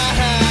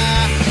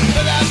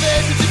 Toda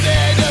vez que eu te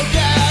vejo eu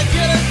quero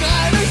aquilo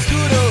claro no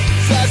escuro.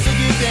 Se é assim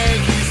que tem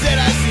que ser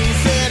assim,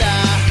 será?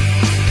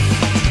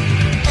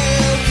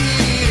 Eu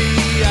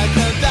queria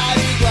cantar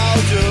igual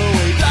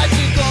Joey pra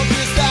te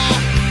conquistar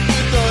e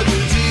todo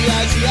dia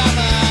te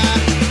amar.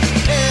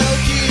 Eu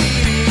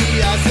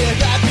queria ser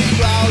gato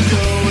igual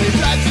Joey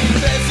pra te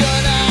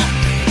impressionar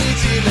e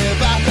te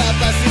levar pra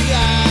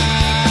passear.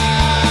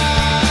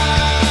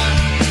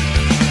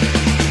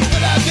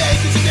 Toda vez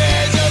que te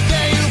vejo eu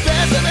tenho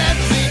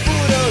pensamentos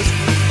impuros.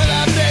 Toda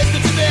vez que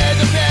te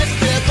vejo eu penso em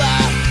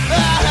trepar.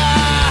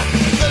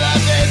 Toda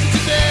vez que te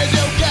vejo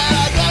eu quero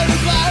agora no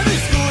claro no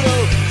escuro.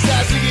 Se é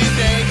assim que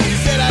tem que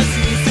ser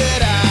assim,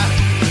 será?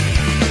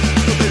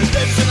 Oh baby,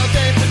 baby, você não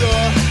tem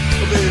pudor.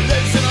 Oh baby,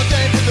 baby, você não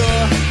tem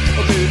pudor.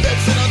 Oh baby,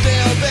 baby, você não tem,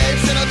 oh baby,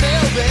 você não tem,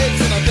 oh baby,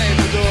 você não tem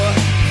pudor.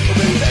 Oh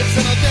baby, baby,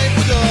 você não tem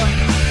pudor.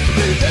 Oh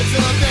baby, baby, você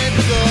não tem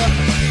pudor.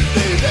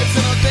 Baby, baby,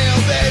 você não tem,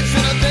 oh baby, você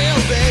não tem,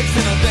 oh baby,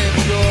 você não tem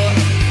pudor.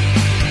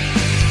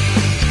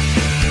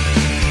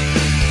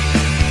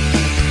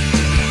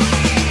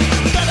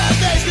 Toda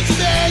vez que te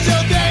vejo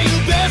eu tenho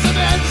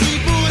pensamentos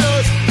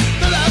impuros.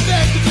 Toda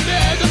vez que te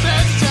vejo eu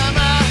penso em te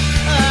amar.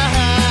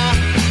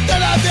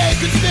 Toda vez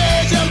que te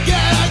vejo eu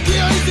quero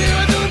aquilo em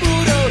cima do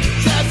muro.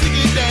 Se é assim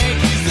que tem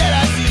que ser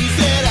assim,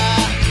 será?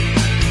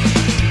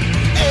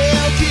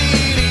 Eu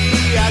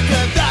queria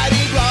cantar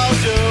igual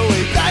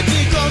Joey pra te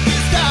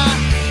conquistar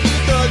e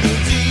todo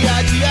dia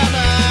te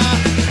amar.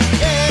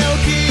 Eu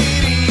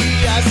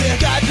queria ser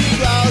gato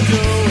igual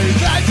Joey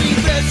pra te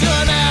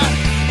impressionar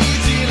e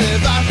te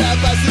levar pra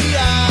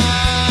passear.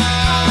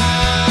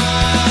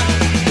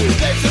 Baby,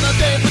 baby, você não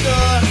tem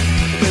pudor.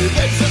 Baby,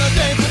 baby, você não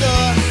tem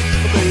pudor.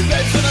 Baby,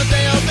 baby, você não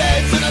tem, oh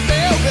baby, você não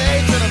tem, oh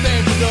baby, você não tem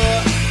pudor.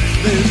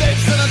 Baby, baby,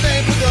 você não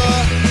tem pudor.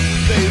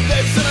 Baby,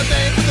 baby, você não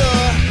tem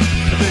pudor.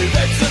 Baby,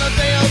 baby, você não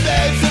tem, oh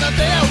baby, você não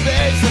tem, oh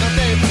baby, você não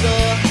tem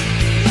pudor.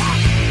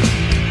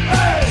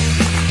 Hey!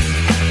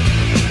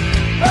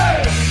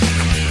 Hey!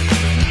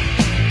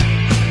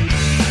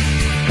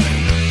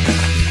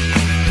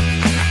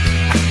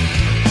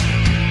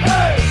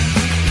 Hey!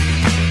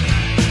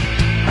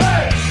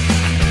 Hey!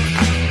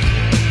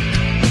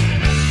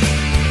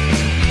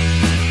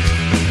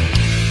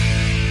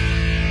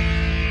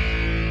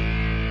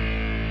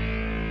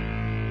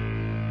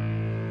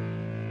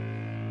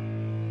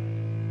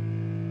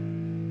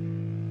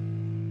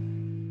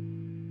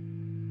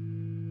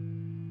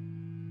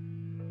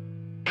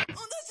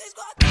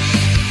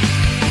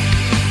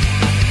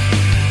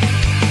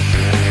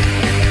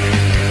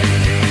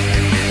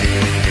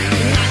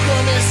 Na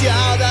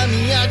comercial da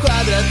minha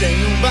quadra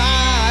tem um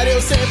bar,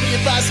 eu sempre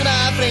passo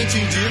na frente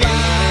de lá.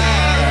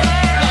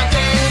 Lá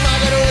tem uma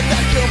garota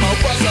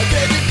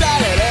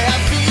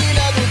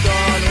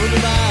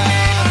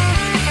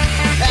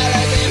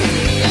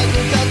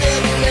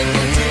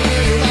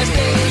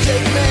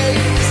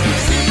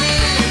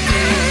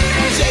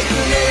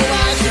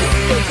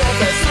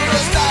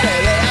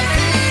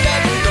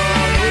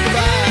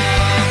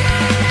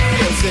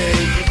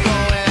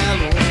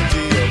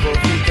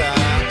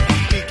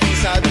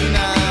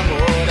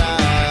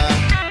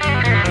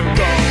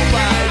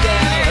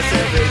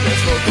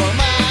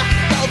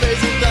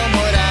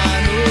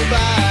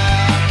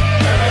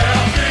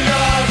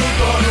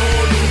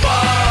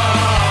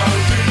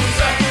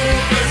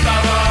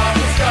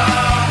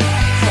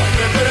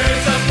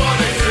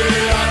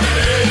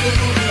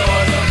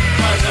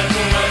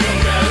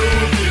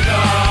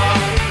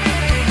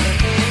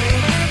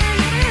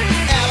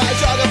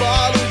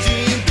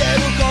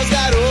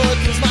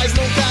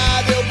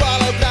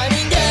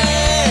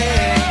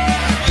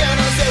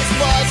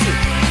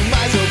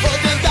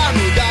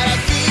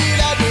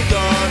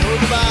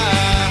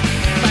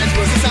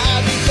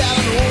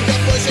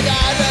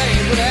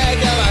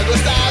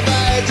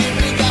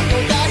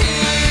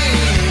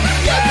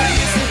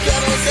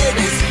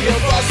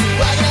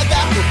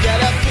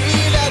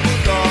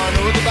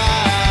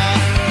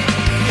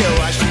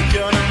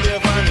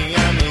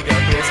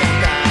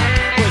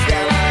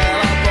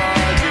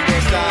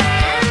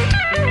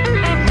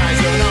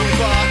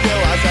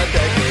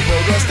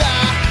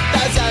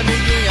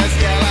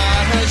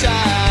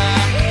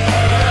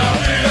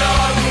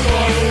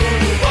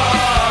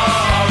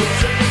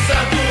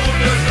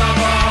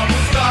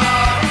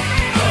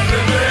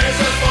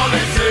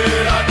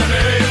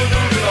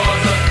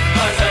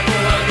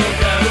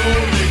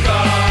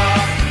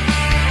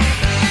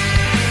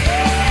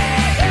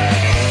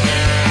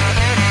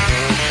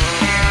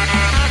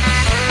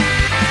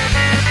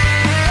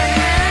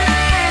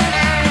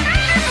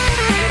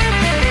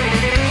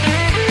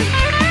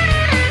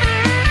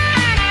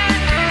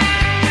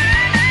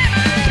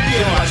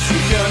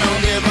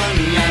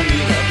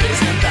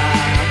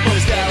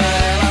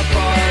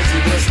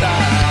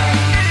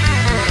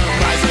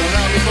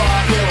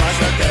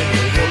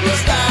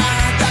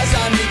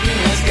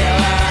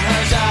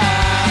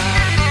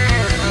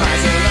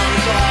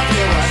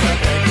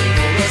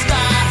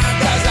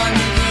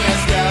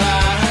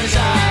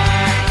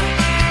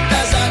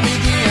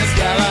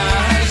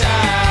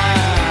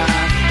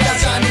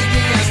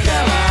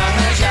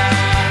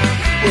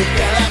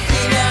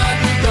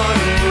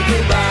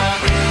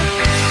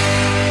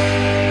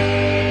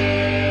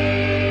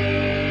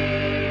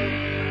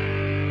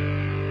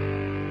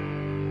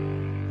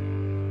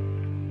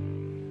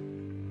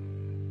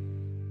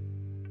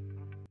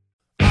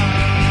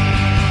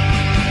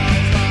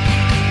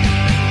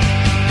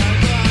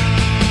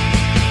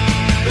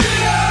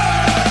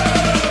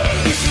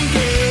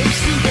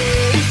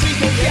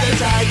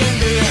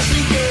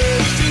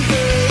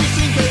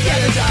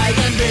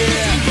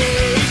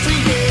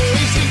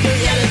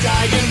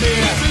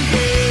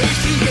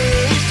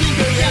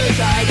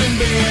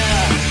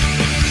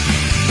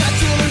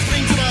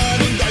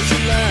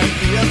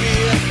für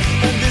mehr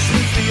und ist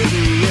nicht für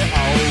mehr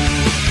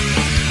auch.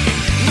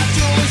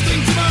 Natürlich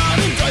trinkt man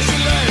in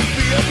Deutschland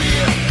für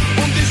mehr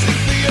und ist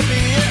nicht für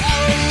mehr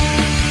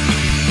auch.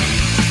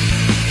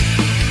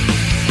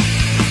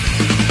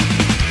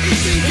 Ich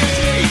trinke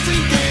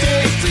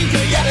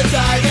jeden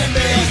Tag ein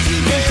Bier.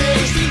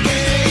 Ich trinke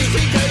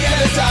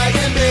jeden Tag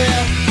ein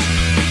Bier.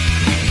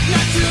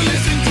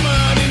 Natürlich trinkt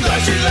man in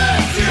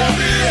Deutschland für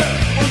Bier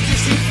und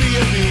ich trinke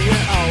für Bier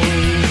auch.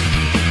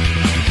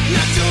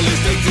 Natürlich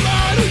trinkt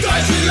man in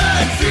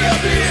Deutschland für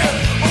Bier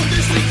und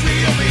ich trinke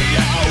für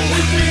Bier auch.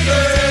 Ich trinke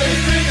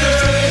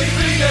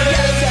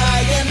jeden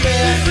Tag ein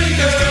Bier. Ich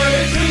trinke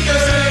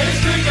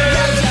jeden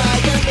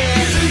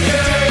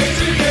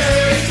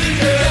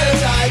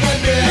Tag ein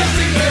Bier.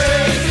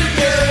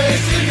 Ich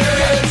trinke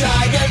jeden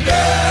Tag ein Bier.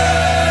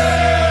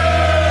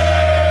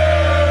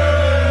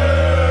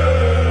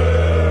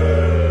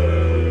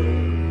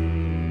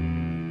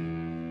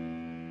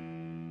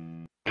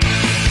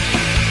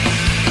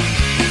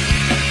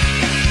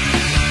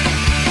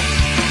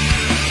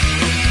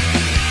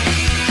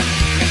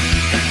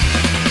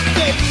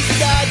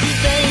 Felicidade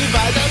vem e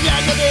vai da minha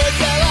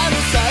cabeça, ela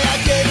não sai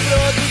aquele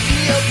broto que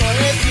eu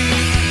conheci.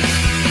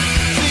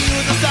 Se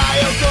usa sai,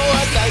 eu corro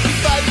atrás e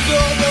faz o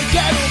jogo, eu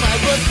quero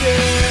mais você.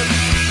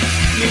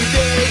 Me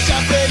deixa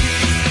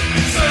feliz.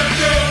 Sempre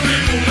que eu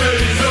fico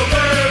feliz eu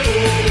bebo.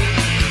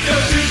 Se eu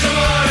te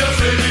chamar eu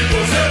sei que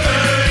você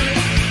vem.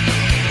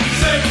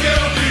 Sempre que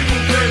eu fico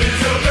feliz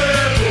eu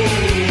bebo.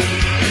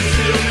 E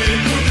se eu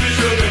fico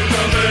triste eu bebo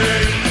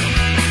também.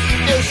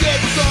 Eu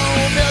chego com o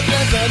meu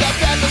transando, a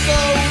festa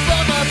sou o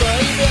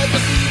comandante. E mesmo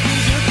assim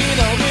fingiu que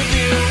não me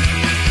viu.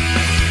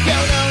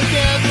 Eu não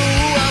entendo o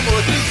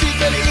amor, triste e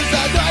feliz.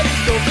 Agora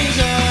estou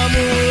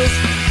finjamos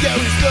que eu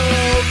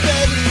estou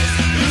feliz.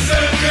 E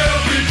sempre que eu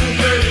fico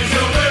feliz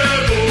eu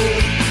bebo.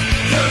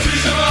 Se eu te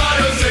chamar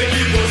eu sei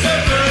que você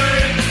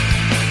vem.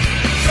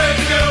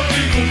 Sempre que eu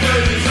fico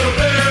feliz eu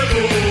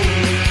bebo.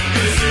 E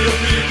se eu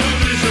fico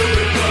triste eu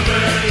bebo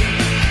também.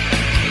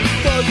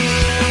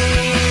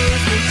 Todos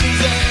me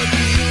dizem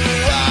que o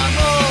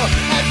amor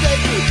é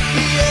feito e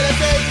ele é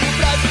feito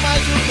pra se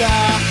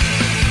machucar.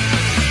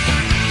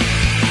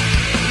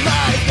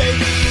 Mas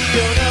baby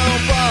eu não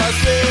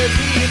posso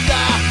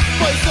evitar,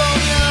 pois sou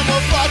minha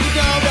amor forte,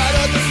 não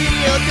garoto, sim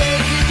eu tenho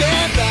que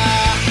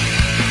tentar.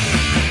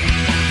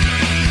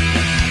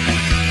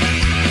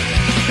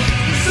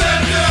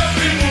 Sempre que eu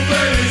fico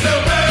feliz eu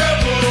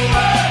bebo.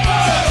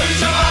 Se eu te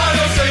chamar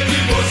eu sei que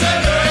você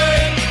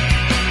vem.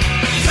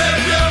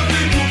 Sempre que eu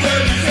fico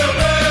feliz eu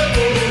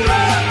bebo.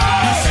 E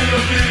se eu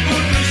fico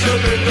triste eu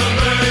bebo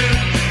também.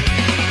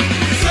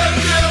 Sempre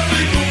que eu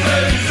fico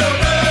feliz eu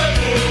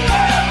bebo.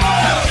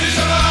 Se eu te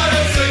chamar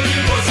eu sei que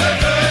você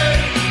vem.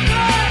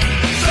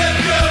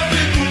 Sempre que eu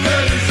fico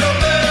feliz eu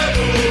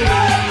bebo.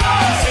 E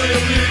se eu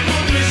fico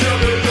triste eu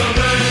bebo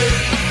também.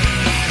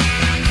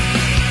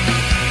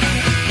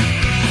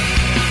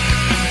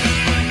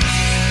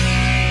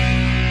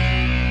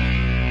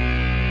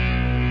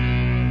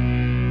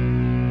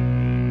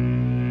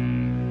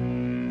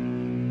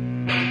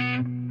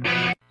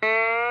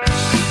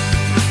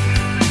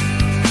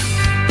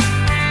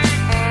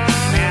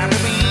 Never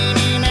been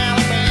in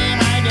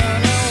Alabama, I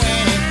don't know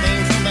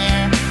anything from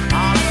there.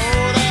 All I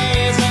know there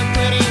is a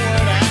pretty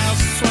word, I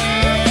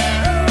swear.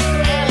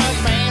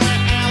 Alabama,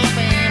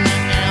 Alabama,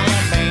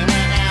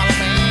 Alabama,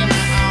 Alabama.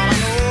 All I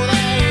know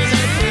there is a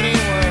pretty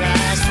word, I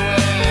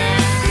swear.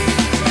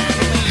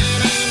 Never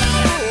been in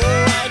Idaho,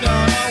 I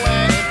don't know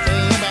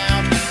anything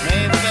about.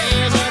 Maybe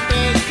there's a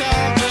big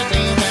conference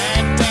in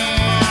that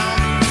town.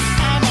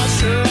 I'm not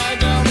sure, I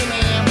don't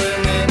remember.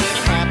 Maybe it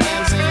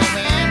happens in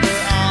November.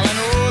 All I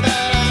know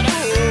that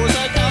Idaho's a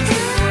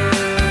country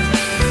word.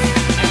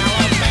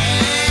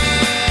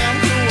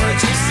 Alabama, the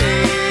words you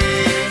say.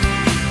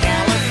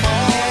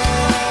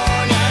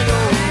 California, go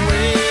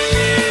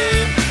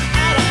away.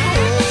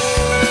 Idaho,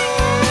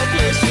 a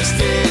place to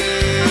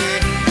stay.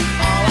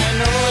 All I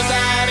know is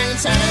that in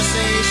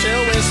Tennessee,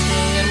 sure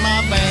whiskey in my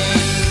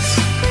veins.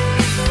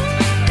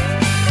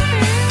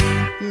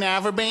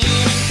 Never been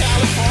in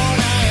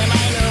California, and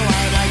I know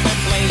I like that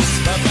place,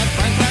 but that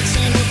Frank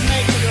vaccine would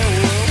make me go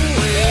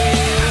away.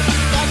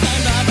 That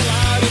kind of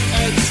loud it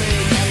makes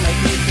it can make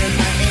me get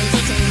my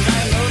entertained. I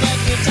know that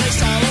the taste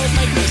hollows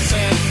make me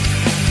sick.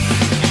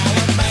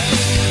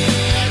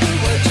 Alabama, do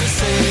what you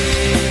say.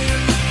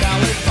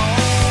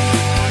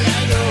 California,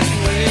 go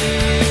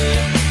away.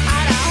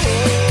 Idaho,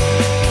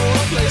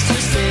 a place to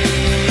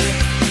stay.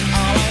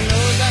 All I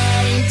know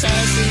that in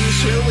Tennessee,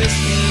 sure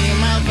whiskey in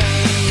my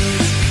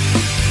veins.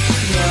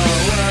 No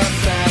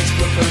offense,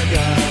 but the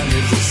gun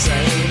is the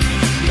same.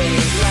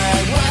 Names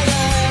like why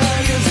the hell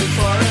use it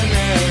for a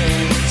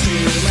name?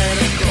 Too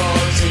many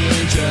chords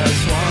in just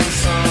one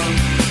song.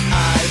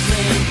 I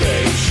think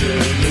they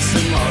should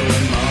listen more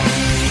and more.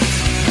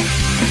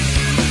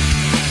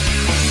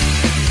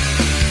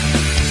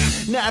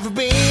 Never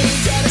been in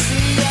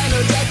Tennessee, I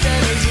know Jack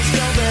Kennedy's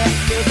still there.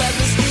 Feel that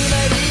whiskey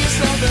lady is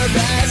from the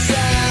best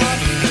sound.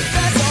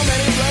 There's so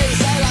many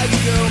places I like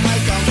to go. My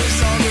comfort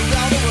song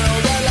around the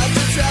world. I like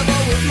to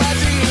travel with my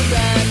dream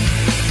band.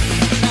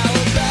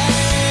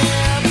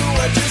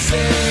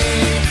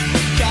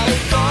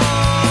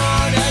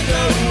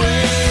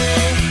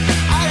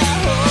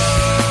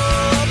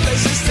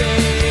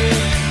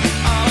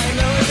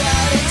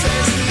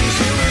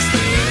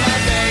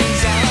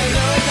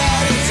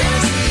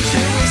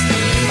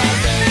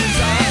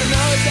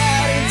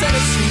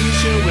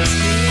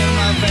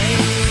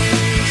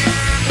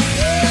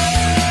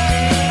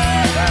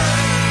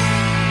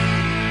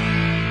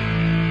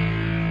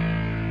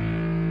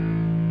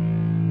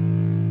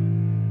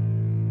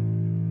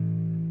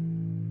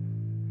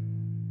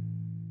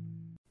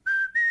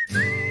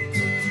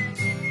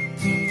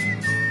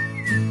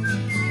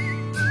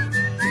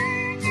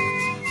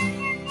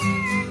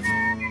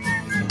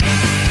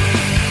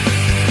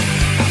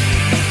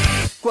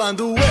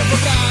 Quando eu for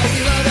pra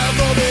Irlanda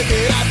vou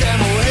beber até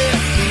morrer.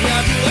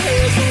 Minha vida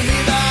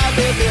resumida a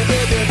beber,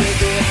 beber,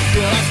 beber.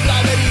 Pelas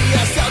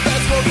praderias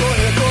celtas vou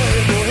correr,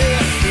 correr, correr.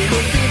 E no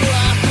fim do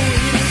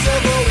arco-íris eu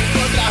vou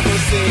encontrar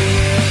você.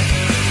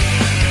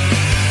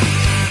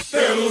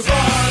 Pelos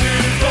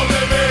vales vou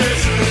beber,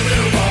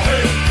 meu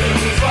barril.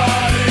 Pelos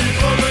vales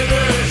vou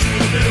beber,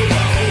 meu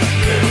barril.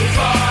 Pelos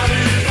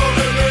vales vou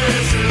beber,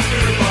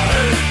 meu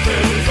barril.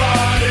 Pelos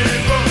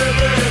vales vou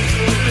beber,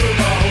 meu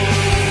barril.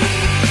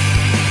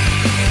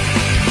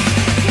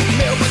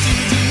 Meu bote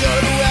de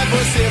ouro é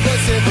você,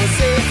 você,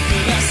 você.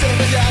 Minha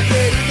cerveja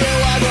querida eu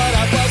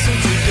agora posso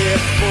te ter.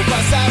 Vou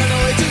passar a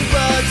noite em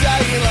pubs,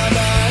 a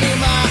Irlanda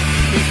animar.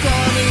 E com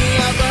a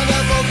minha banda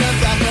vou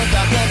cantar,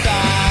 cantar,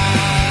 cantar.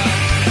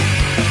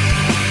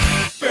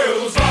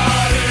 Pelos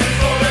vales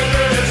vou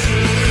beber,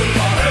 meu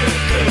barril.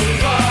 Pelos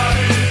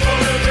vales vou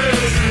beber,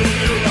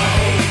 meu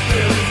barril.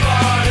 Pelos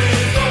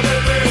vales vou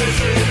beber,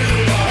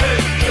 meu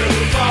barril.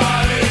 Pelos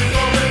vales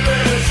vou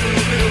beber,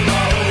 meu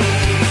barril.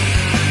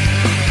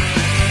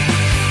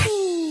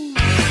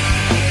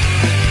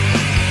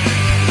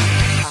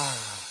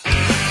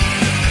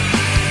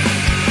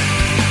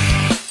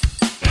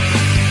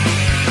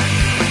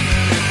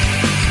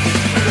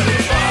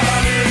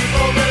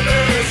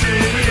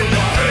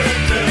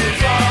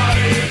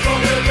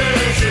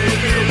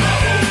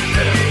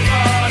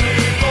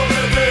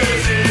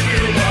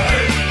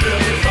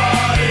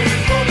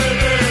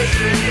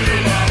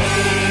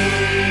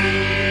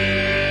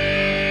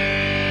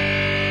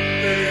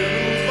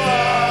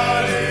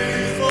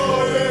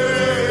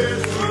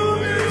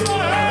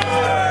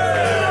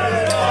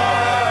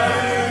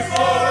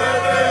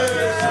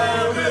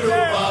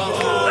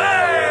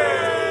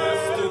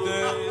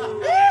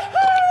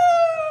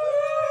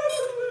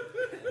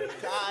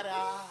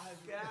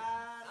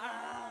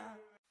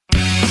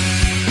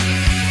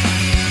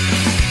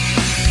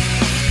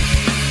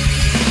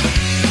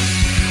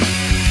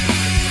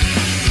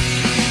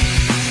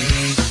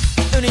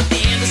 Eu não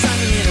entendo essa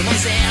menina,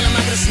 mas ela é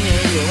uma gracinha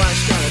e eu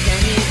acho que ela quer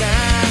me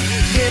dar.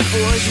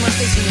 Depois de umas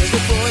coisinhas,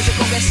 depois de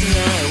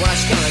conversinha, eu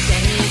acho que ela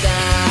quer me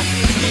dar.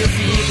 E eu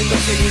fico tão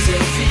feliz,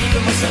 eu fico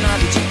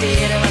emocionado de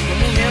ter ela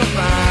como meu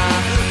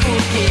par.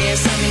 Porque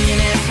essa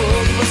menina é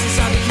fogo, você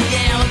sabe que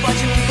ela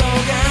pode me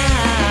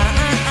empolgar.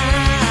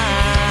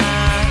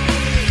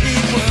 E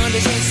quando a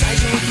gente sai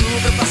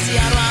junto pra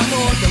passear o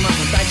amor, tem uma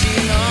vontade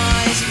de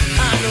nós.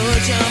 A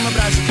noite é um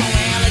abraço com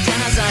ela de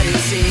arrasar, eu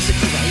sei isso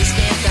que vai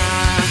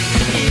esquentar.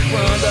 E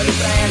quando olho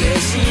pra ela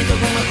eu sinto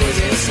alguma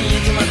coisa, eu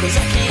sinto uma coisa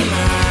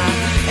queimar.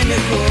 É meu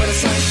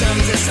coração em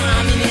chamas,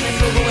 essa menina é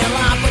fogo,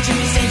 ela pode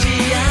me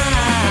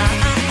incendiar.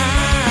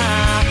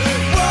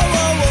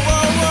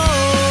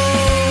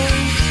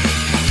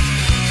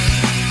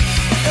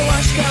 Eu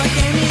acho que ela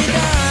quer me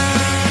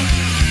dar.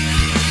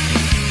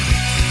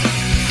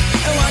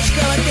 Eu acho que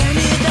ela quer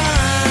me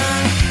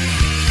dar.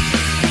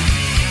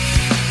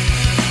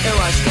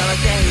 Eu acho que ela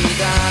quer me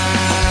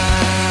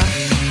dar.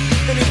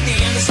 Eu não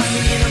entendo essa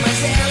menina,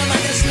 mas ela vai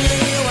assim.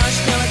 Eu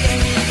acho que ela quer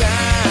me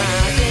dar.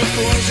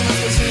 Depois de umas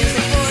coisinhas,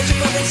 depois de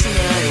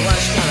conversinha, eu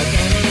acho que ela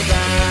quer me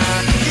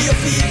dar. E eu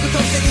fico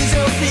tão feliz,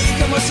 eu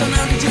fico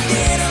emocionado de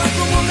ter ela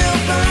como meu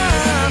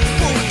par.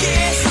 Porque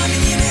essa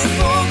menina é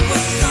fogo,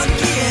 você sabe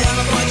que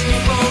ela pode me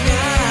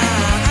empolgar.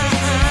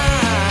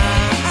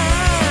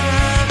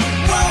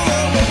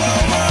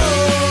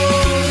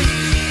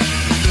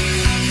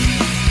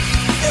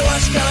 Eu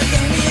acho que ela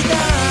quer me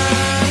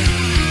dar.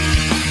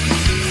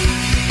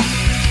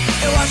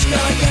 Eu acho que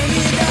ela quer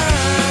me dar.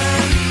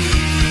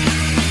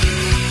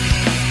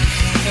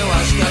 Eu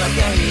acho que ela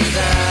quer me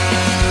dar.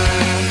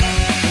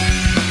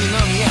 E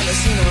não me olha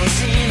assim, não,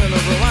 eu não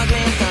vou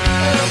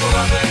aguentar. Eu não vou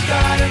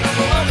aguentar, eu não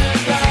vou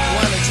aguentar. Fico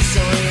a noite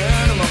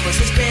sonhando, mal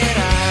posso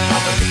esperar.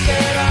 Mal posso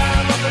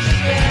esperar, mal posso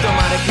esperar.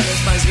 Tomara que meus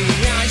pais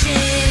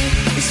viajem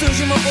e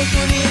surge uma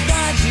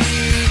oportunidade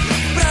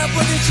pra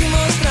poder te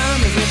mostrar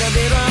meu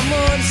verdadeiro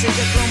amor,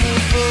 seja como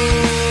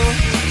for.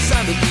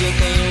 Sabe que eu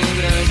tenho um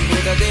grande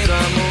verdadeiro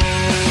amor.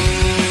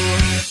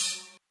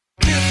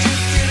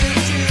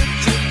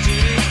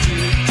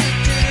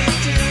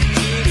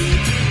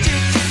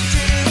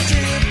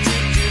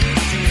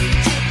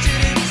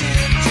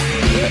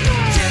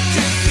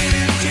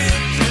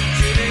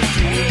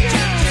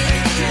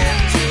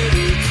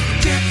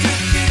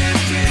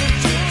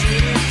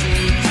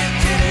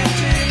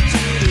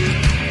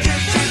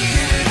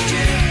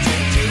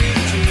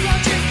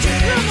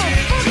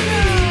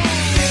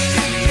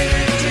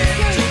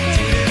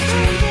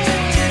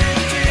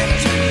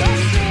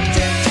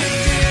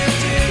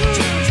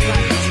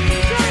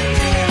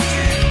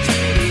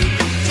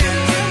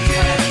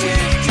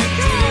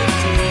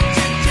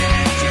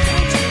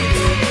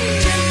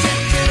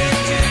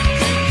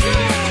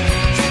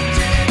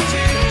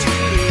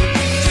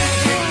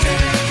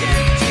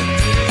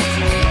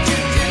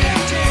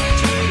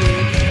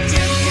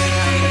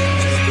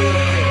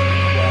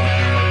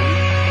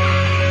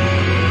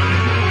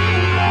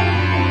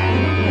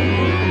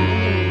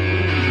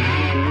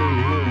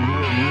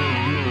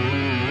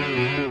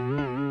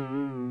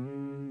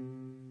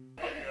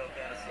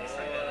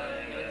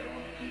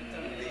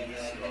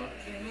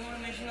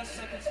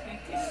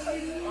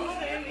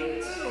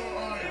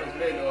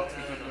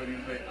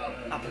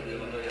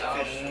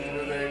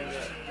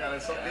 Cara,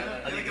 só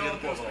pena ali que eu não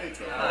posso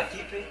peitar.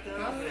 Aqui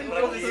peitando, velho.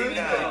 Pra você,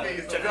 cara.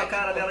 Já viu a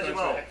cara dela de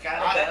mal? A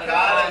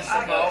cara de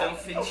mal. Tem um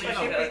fetiche,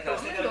 cara.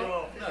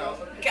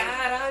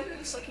 Caralho,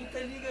 isso aqui tá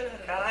ali, galera.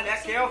 Caralho, é a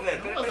Kel,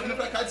 velho. Não, tá vindo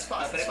pra cá,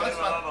 desfaz. Mas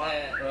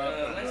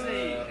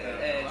aí,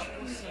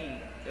 tipo assim,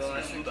 eu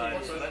acho que estudar é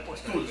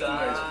importante.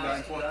 Estudar é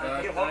importante.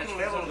 Porque rock não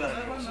leva a lugar.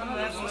 Não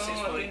leva, não,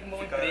 tem um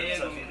bom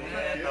emprego,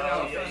 família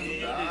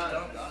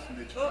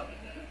e tal.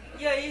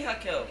 E aí,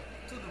 Raquel,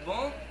 tudo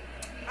bom?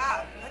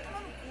 Ah, vai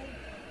tomar no cu.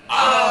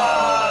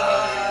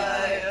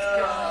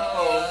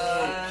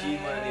 Que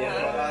maneiro.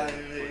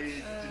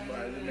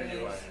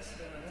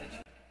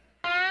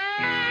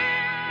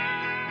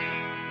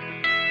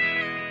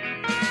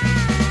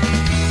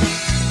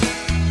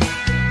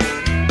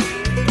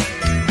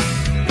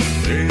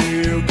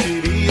 Eu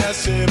queria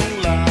ser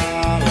um lá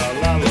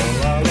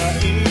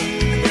e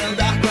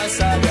andar com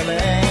essa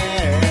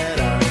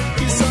galera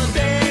que só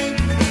tem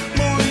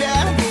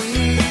mulher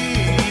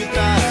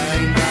bonita,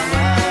 ainda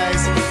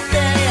mais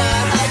tem a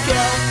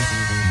Raquel.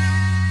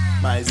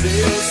 Mas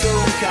eu sou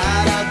um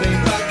cara bem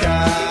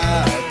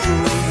pacato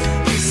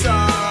que só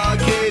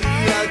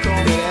queria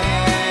comer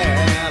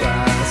ela.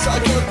 Só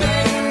que eu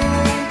tenho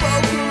um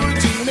pouco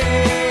de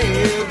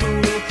medo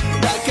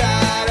da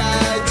cara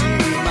de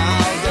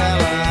mal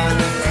dela.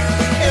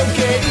 Eu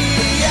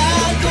queria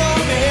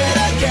comer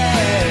a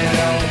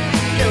Raquel,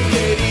 eu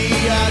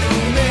queria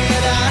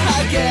comer a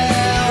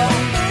Raquel.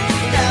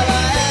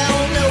 Ela é o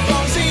meu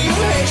pãozinho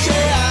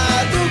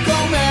recheado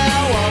com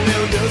mel. Oh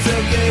meu Deus,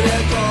 eu queria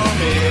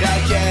comer a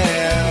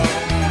Raquel.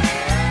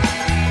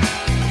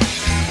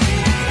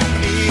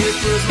 Ir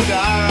pros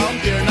lugares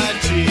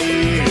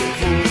alternativos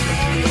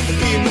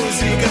e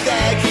música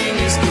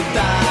técnica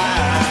escutar.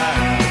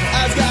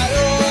 As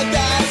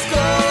garotas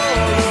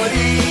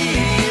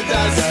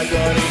coloridas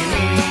agora em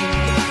mim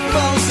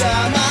vão se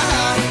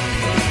amarrar.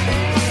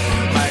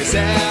 Mas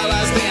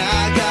elas têm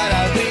a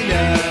cara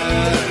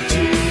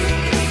brilhante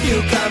e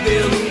o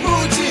cabelo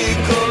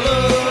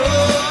multicolor.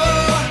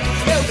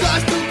 Eu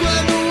gosto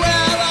quando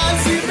elas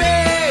se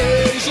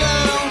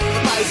beijam,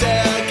 mas é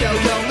Raquel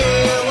que é o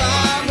meu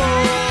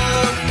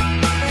amor.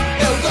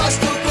 Eu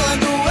gosto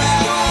quando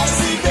elas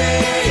se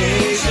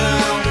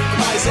beijam,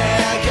 mas é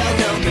Raquel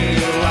que é o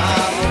meu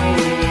amor.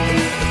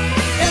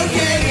 Eu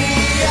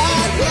queria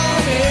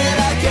comer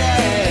a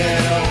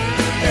Raquel,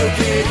 eu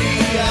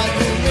queria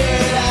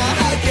comer a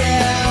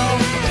Raquel.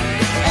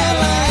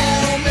 Ela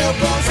é o meu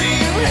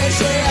pãozinho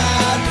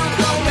recheado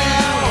com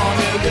mel. Oh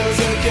meu Deus,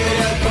 eu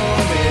queria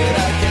comer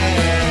a Raquel.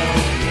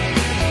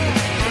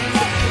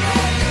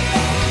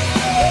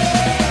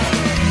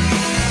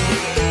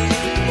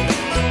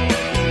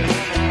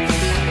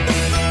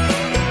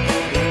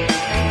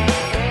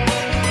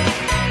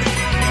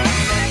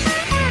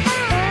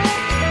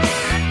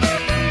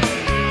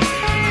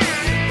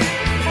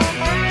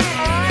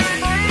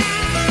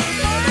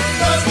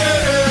 Nós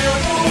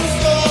queremos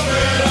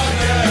comer a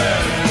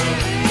Raquel.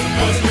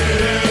 Nós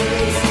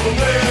queremos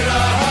comer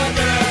a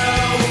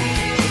Raquel.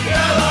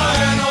 Ela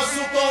é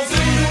nosso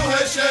pãozinho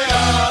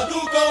recheado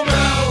com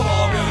mel.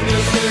 Oh meu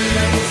Deus,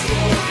 queremos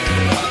comer a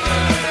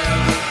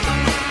Raquel.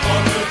 Oh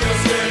meu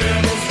Deus,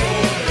 queremos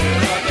comer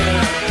a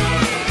Raquel.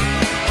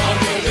 Oh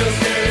meu Deus,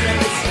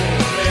 queremos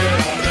comer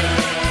a Raquel.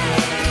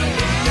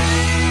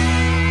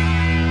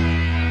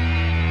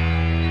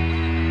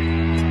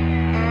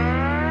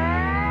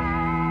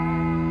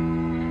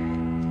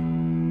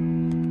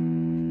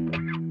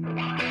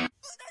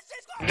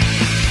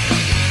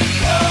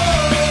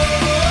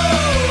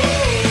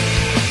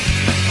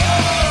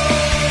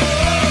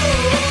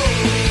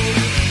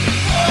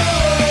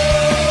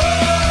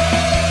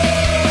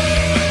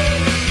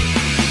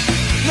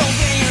 Não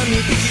venha me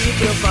pedir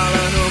pra eu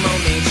falar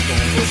normalmente com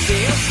você.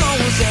 Eu sou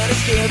um zero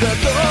esquerda,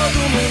 todo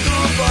mundo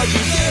pode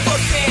ser.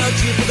 Você é o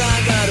tipo da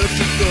garota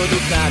que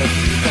todo cara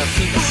fica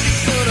assim. Por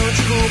isso eu não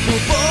te culpo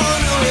por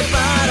não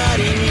reparar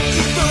em mim.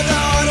 Toda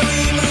hora eu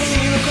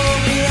imagino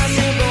como ia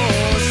ser bom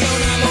se eu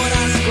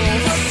namorasse com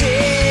você.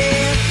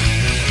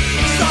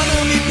 Só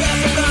não me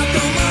peça pra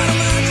tomar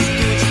uma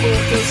atitude,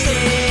 porque eu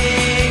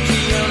sei que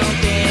eu não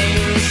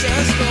tenho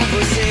chance com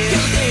você. Eu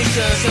não tenho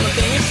chance, eu não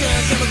tenho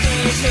chance, eu não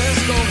tenho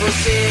chance com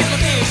você. Eu não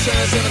tenho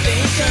chance, eu não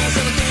tenho chance,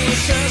 eu não tenho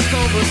chance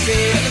com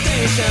você. Eu não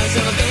tenho chance,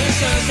 eu não tenho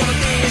chance, eu não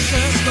tenho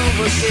chance com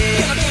você.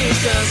 Eu não tenho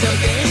chance, eu não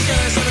tenho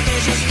chance, eu não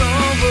tenho chance com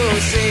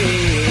você.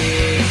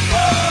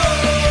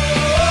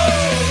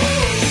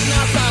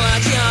 Na sala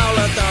de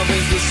aula,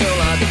 talvez do seu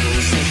lado,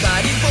 vou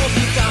sentar e vou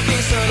ficar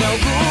pensando em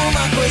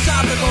alguma coisa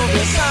pra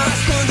conversar.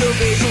 Mas quando eu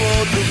vejo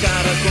outro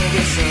cara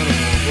conversando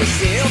com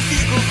você, eu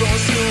fico com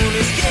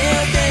ciúmes que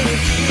eu tenho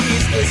que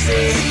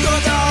esquecer. E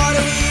toda hora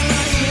eu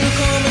imagino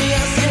como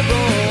ia ser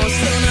bom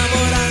se eu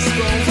namorasse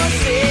com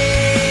você.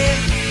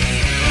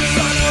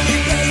 Só não me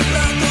peço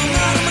pra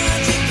tomar uma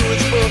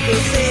atitude, porque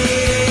eu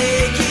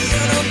sei que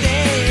eu não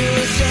tenho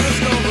chance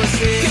com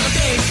você. Eu não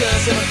tenho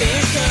chance, eu não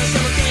tenho chance,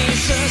 eu não tenho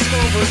chance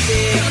com você.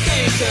 Eu não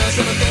tenho chance,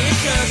 eu não tenho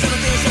chance, eu não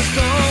tenho chance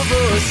com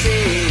você.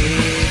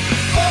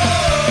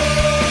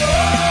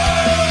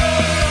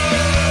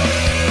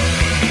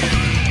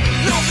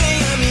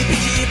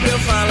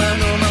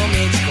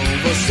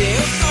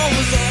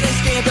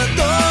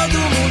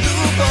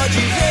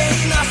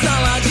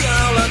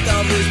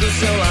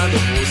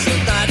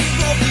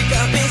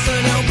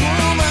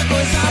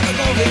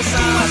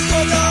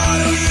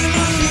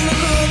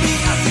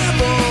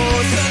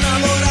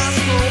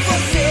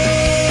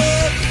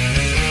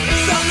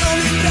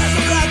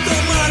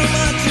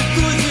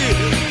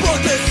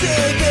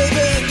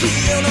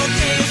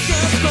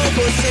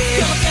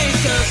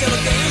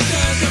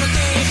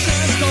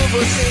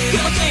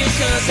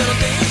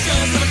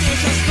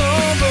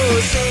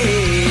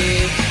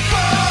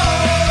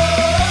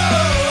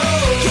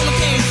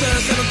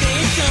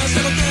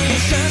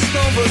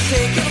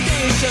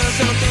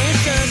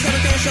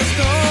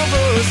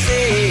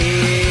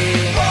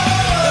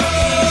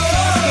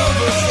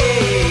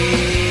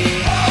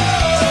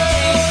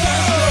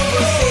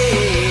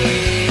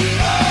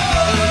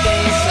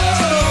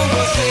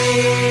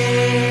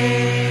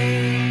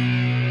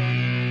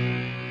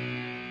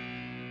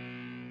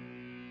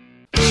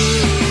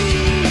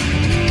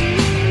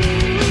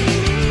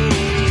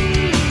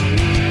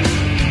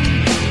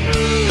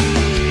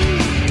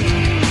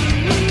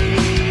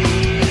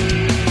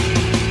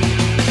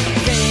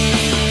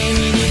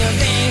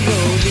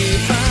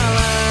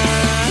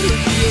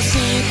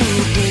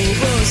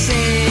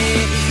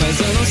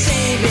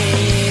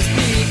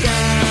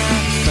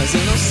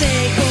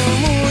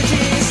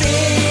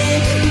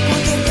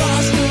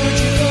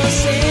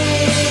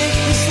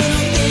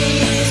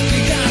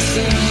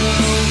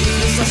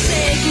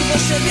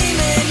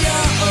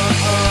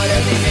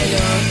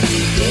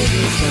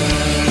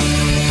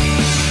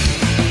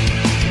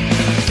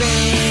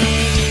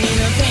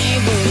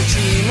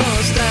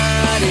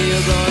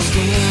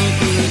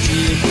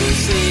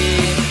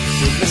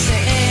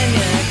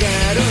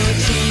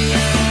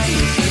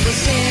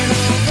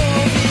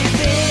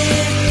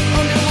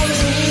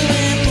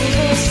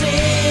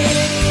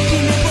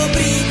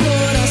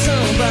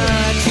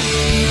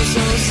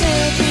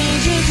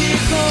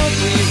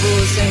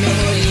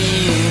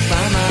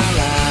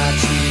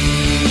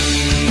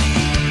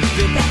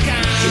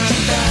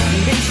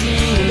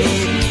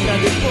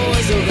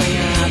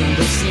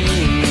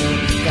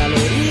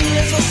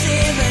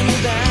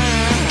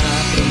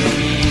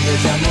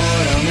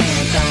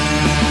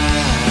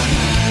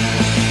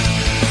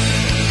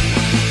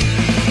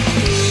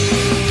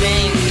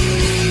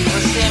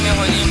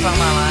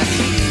 Parmalat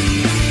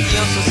e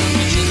eu sou seu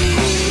pintinho de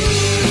coco.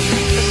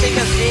 Eu sei que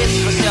às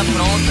vezes você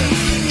apronta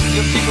e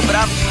eu fico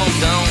bravo de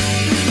montão,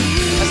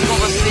 mas com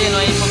você não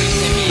há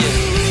hipoglicemia,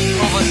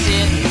 com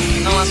você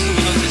não há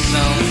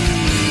subnutrição.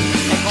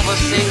 É com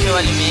você que eu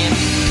alimento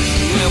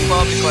o meu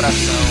pobre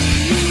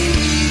coração.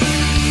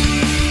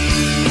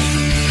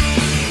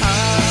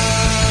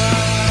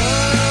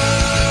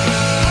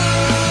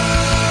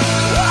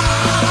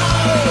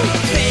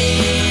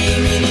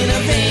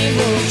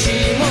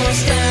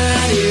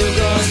 Eu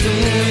gosto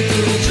muito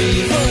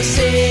de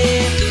você,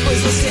 pois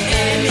você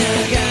é minha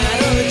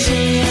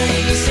garotinha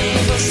e sem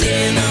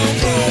você não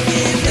vou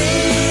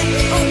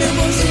viver. Oh, meu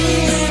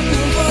bonzinho, é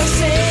por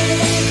você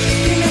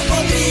que meu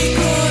pobre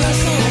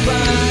coração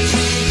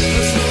bate.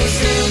 Eu sou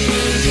seu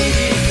pintinho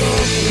de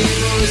coco e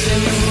você é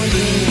meu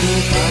rolinho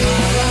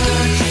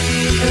Parmalat.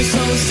 Eu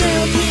sou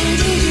seu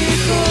pintinho de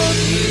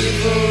coco e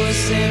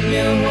você é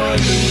meu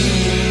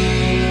rolinho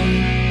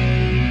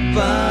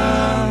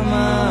Parmalat.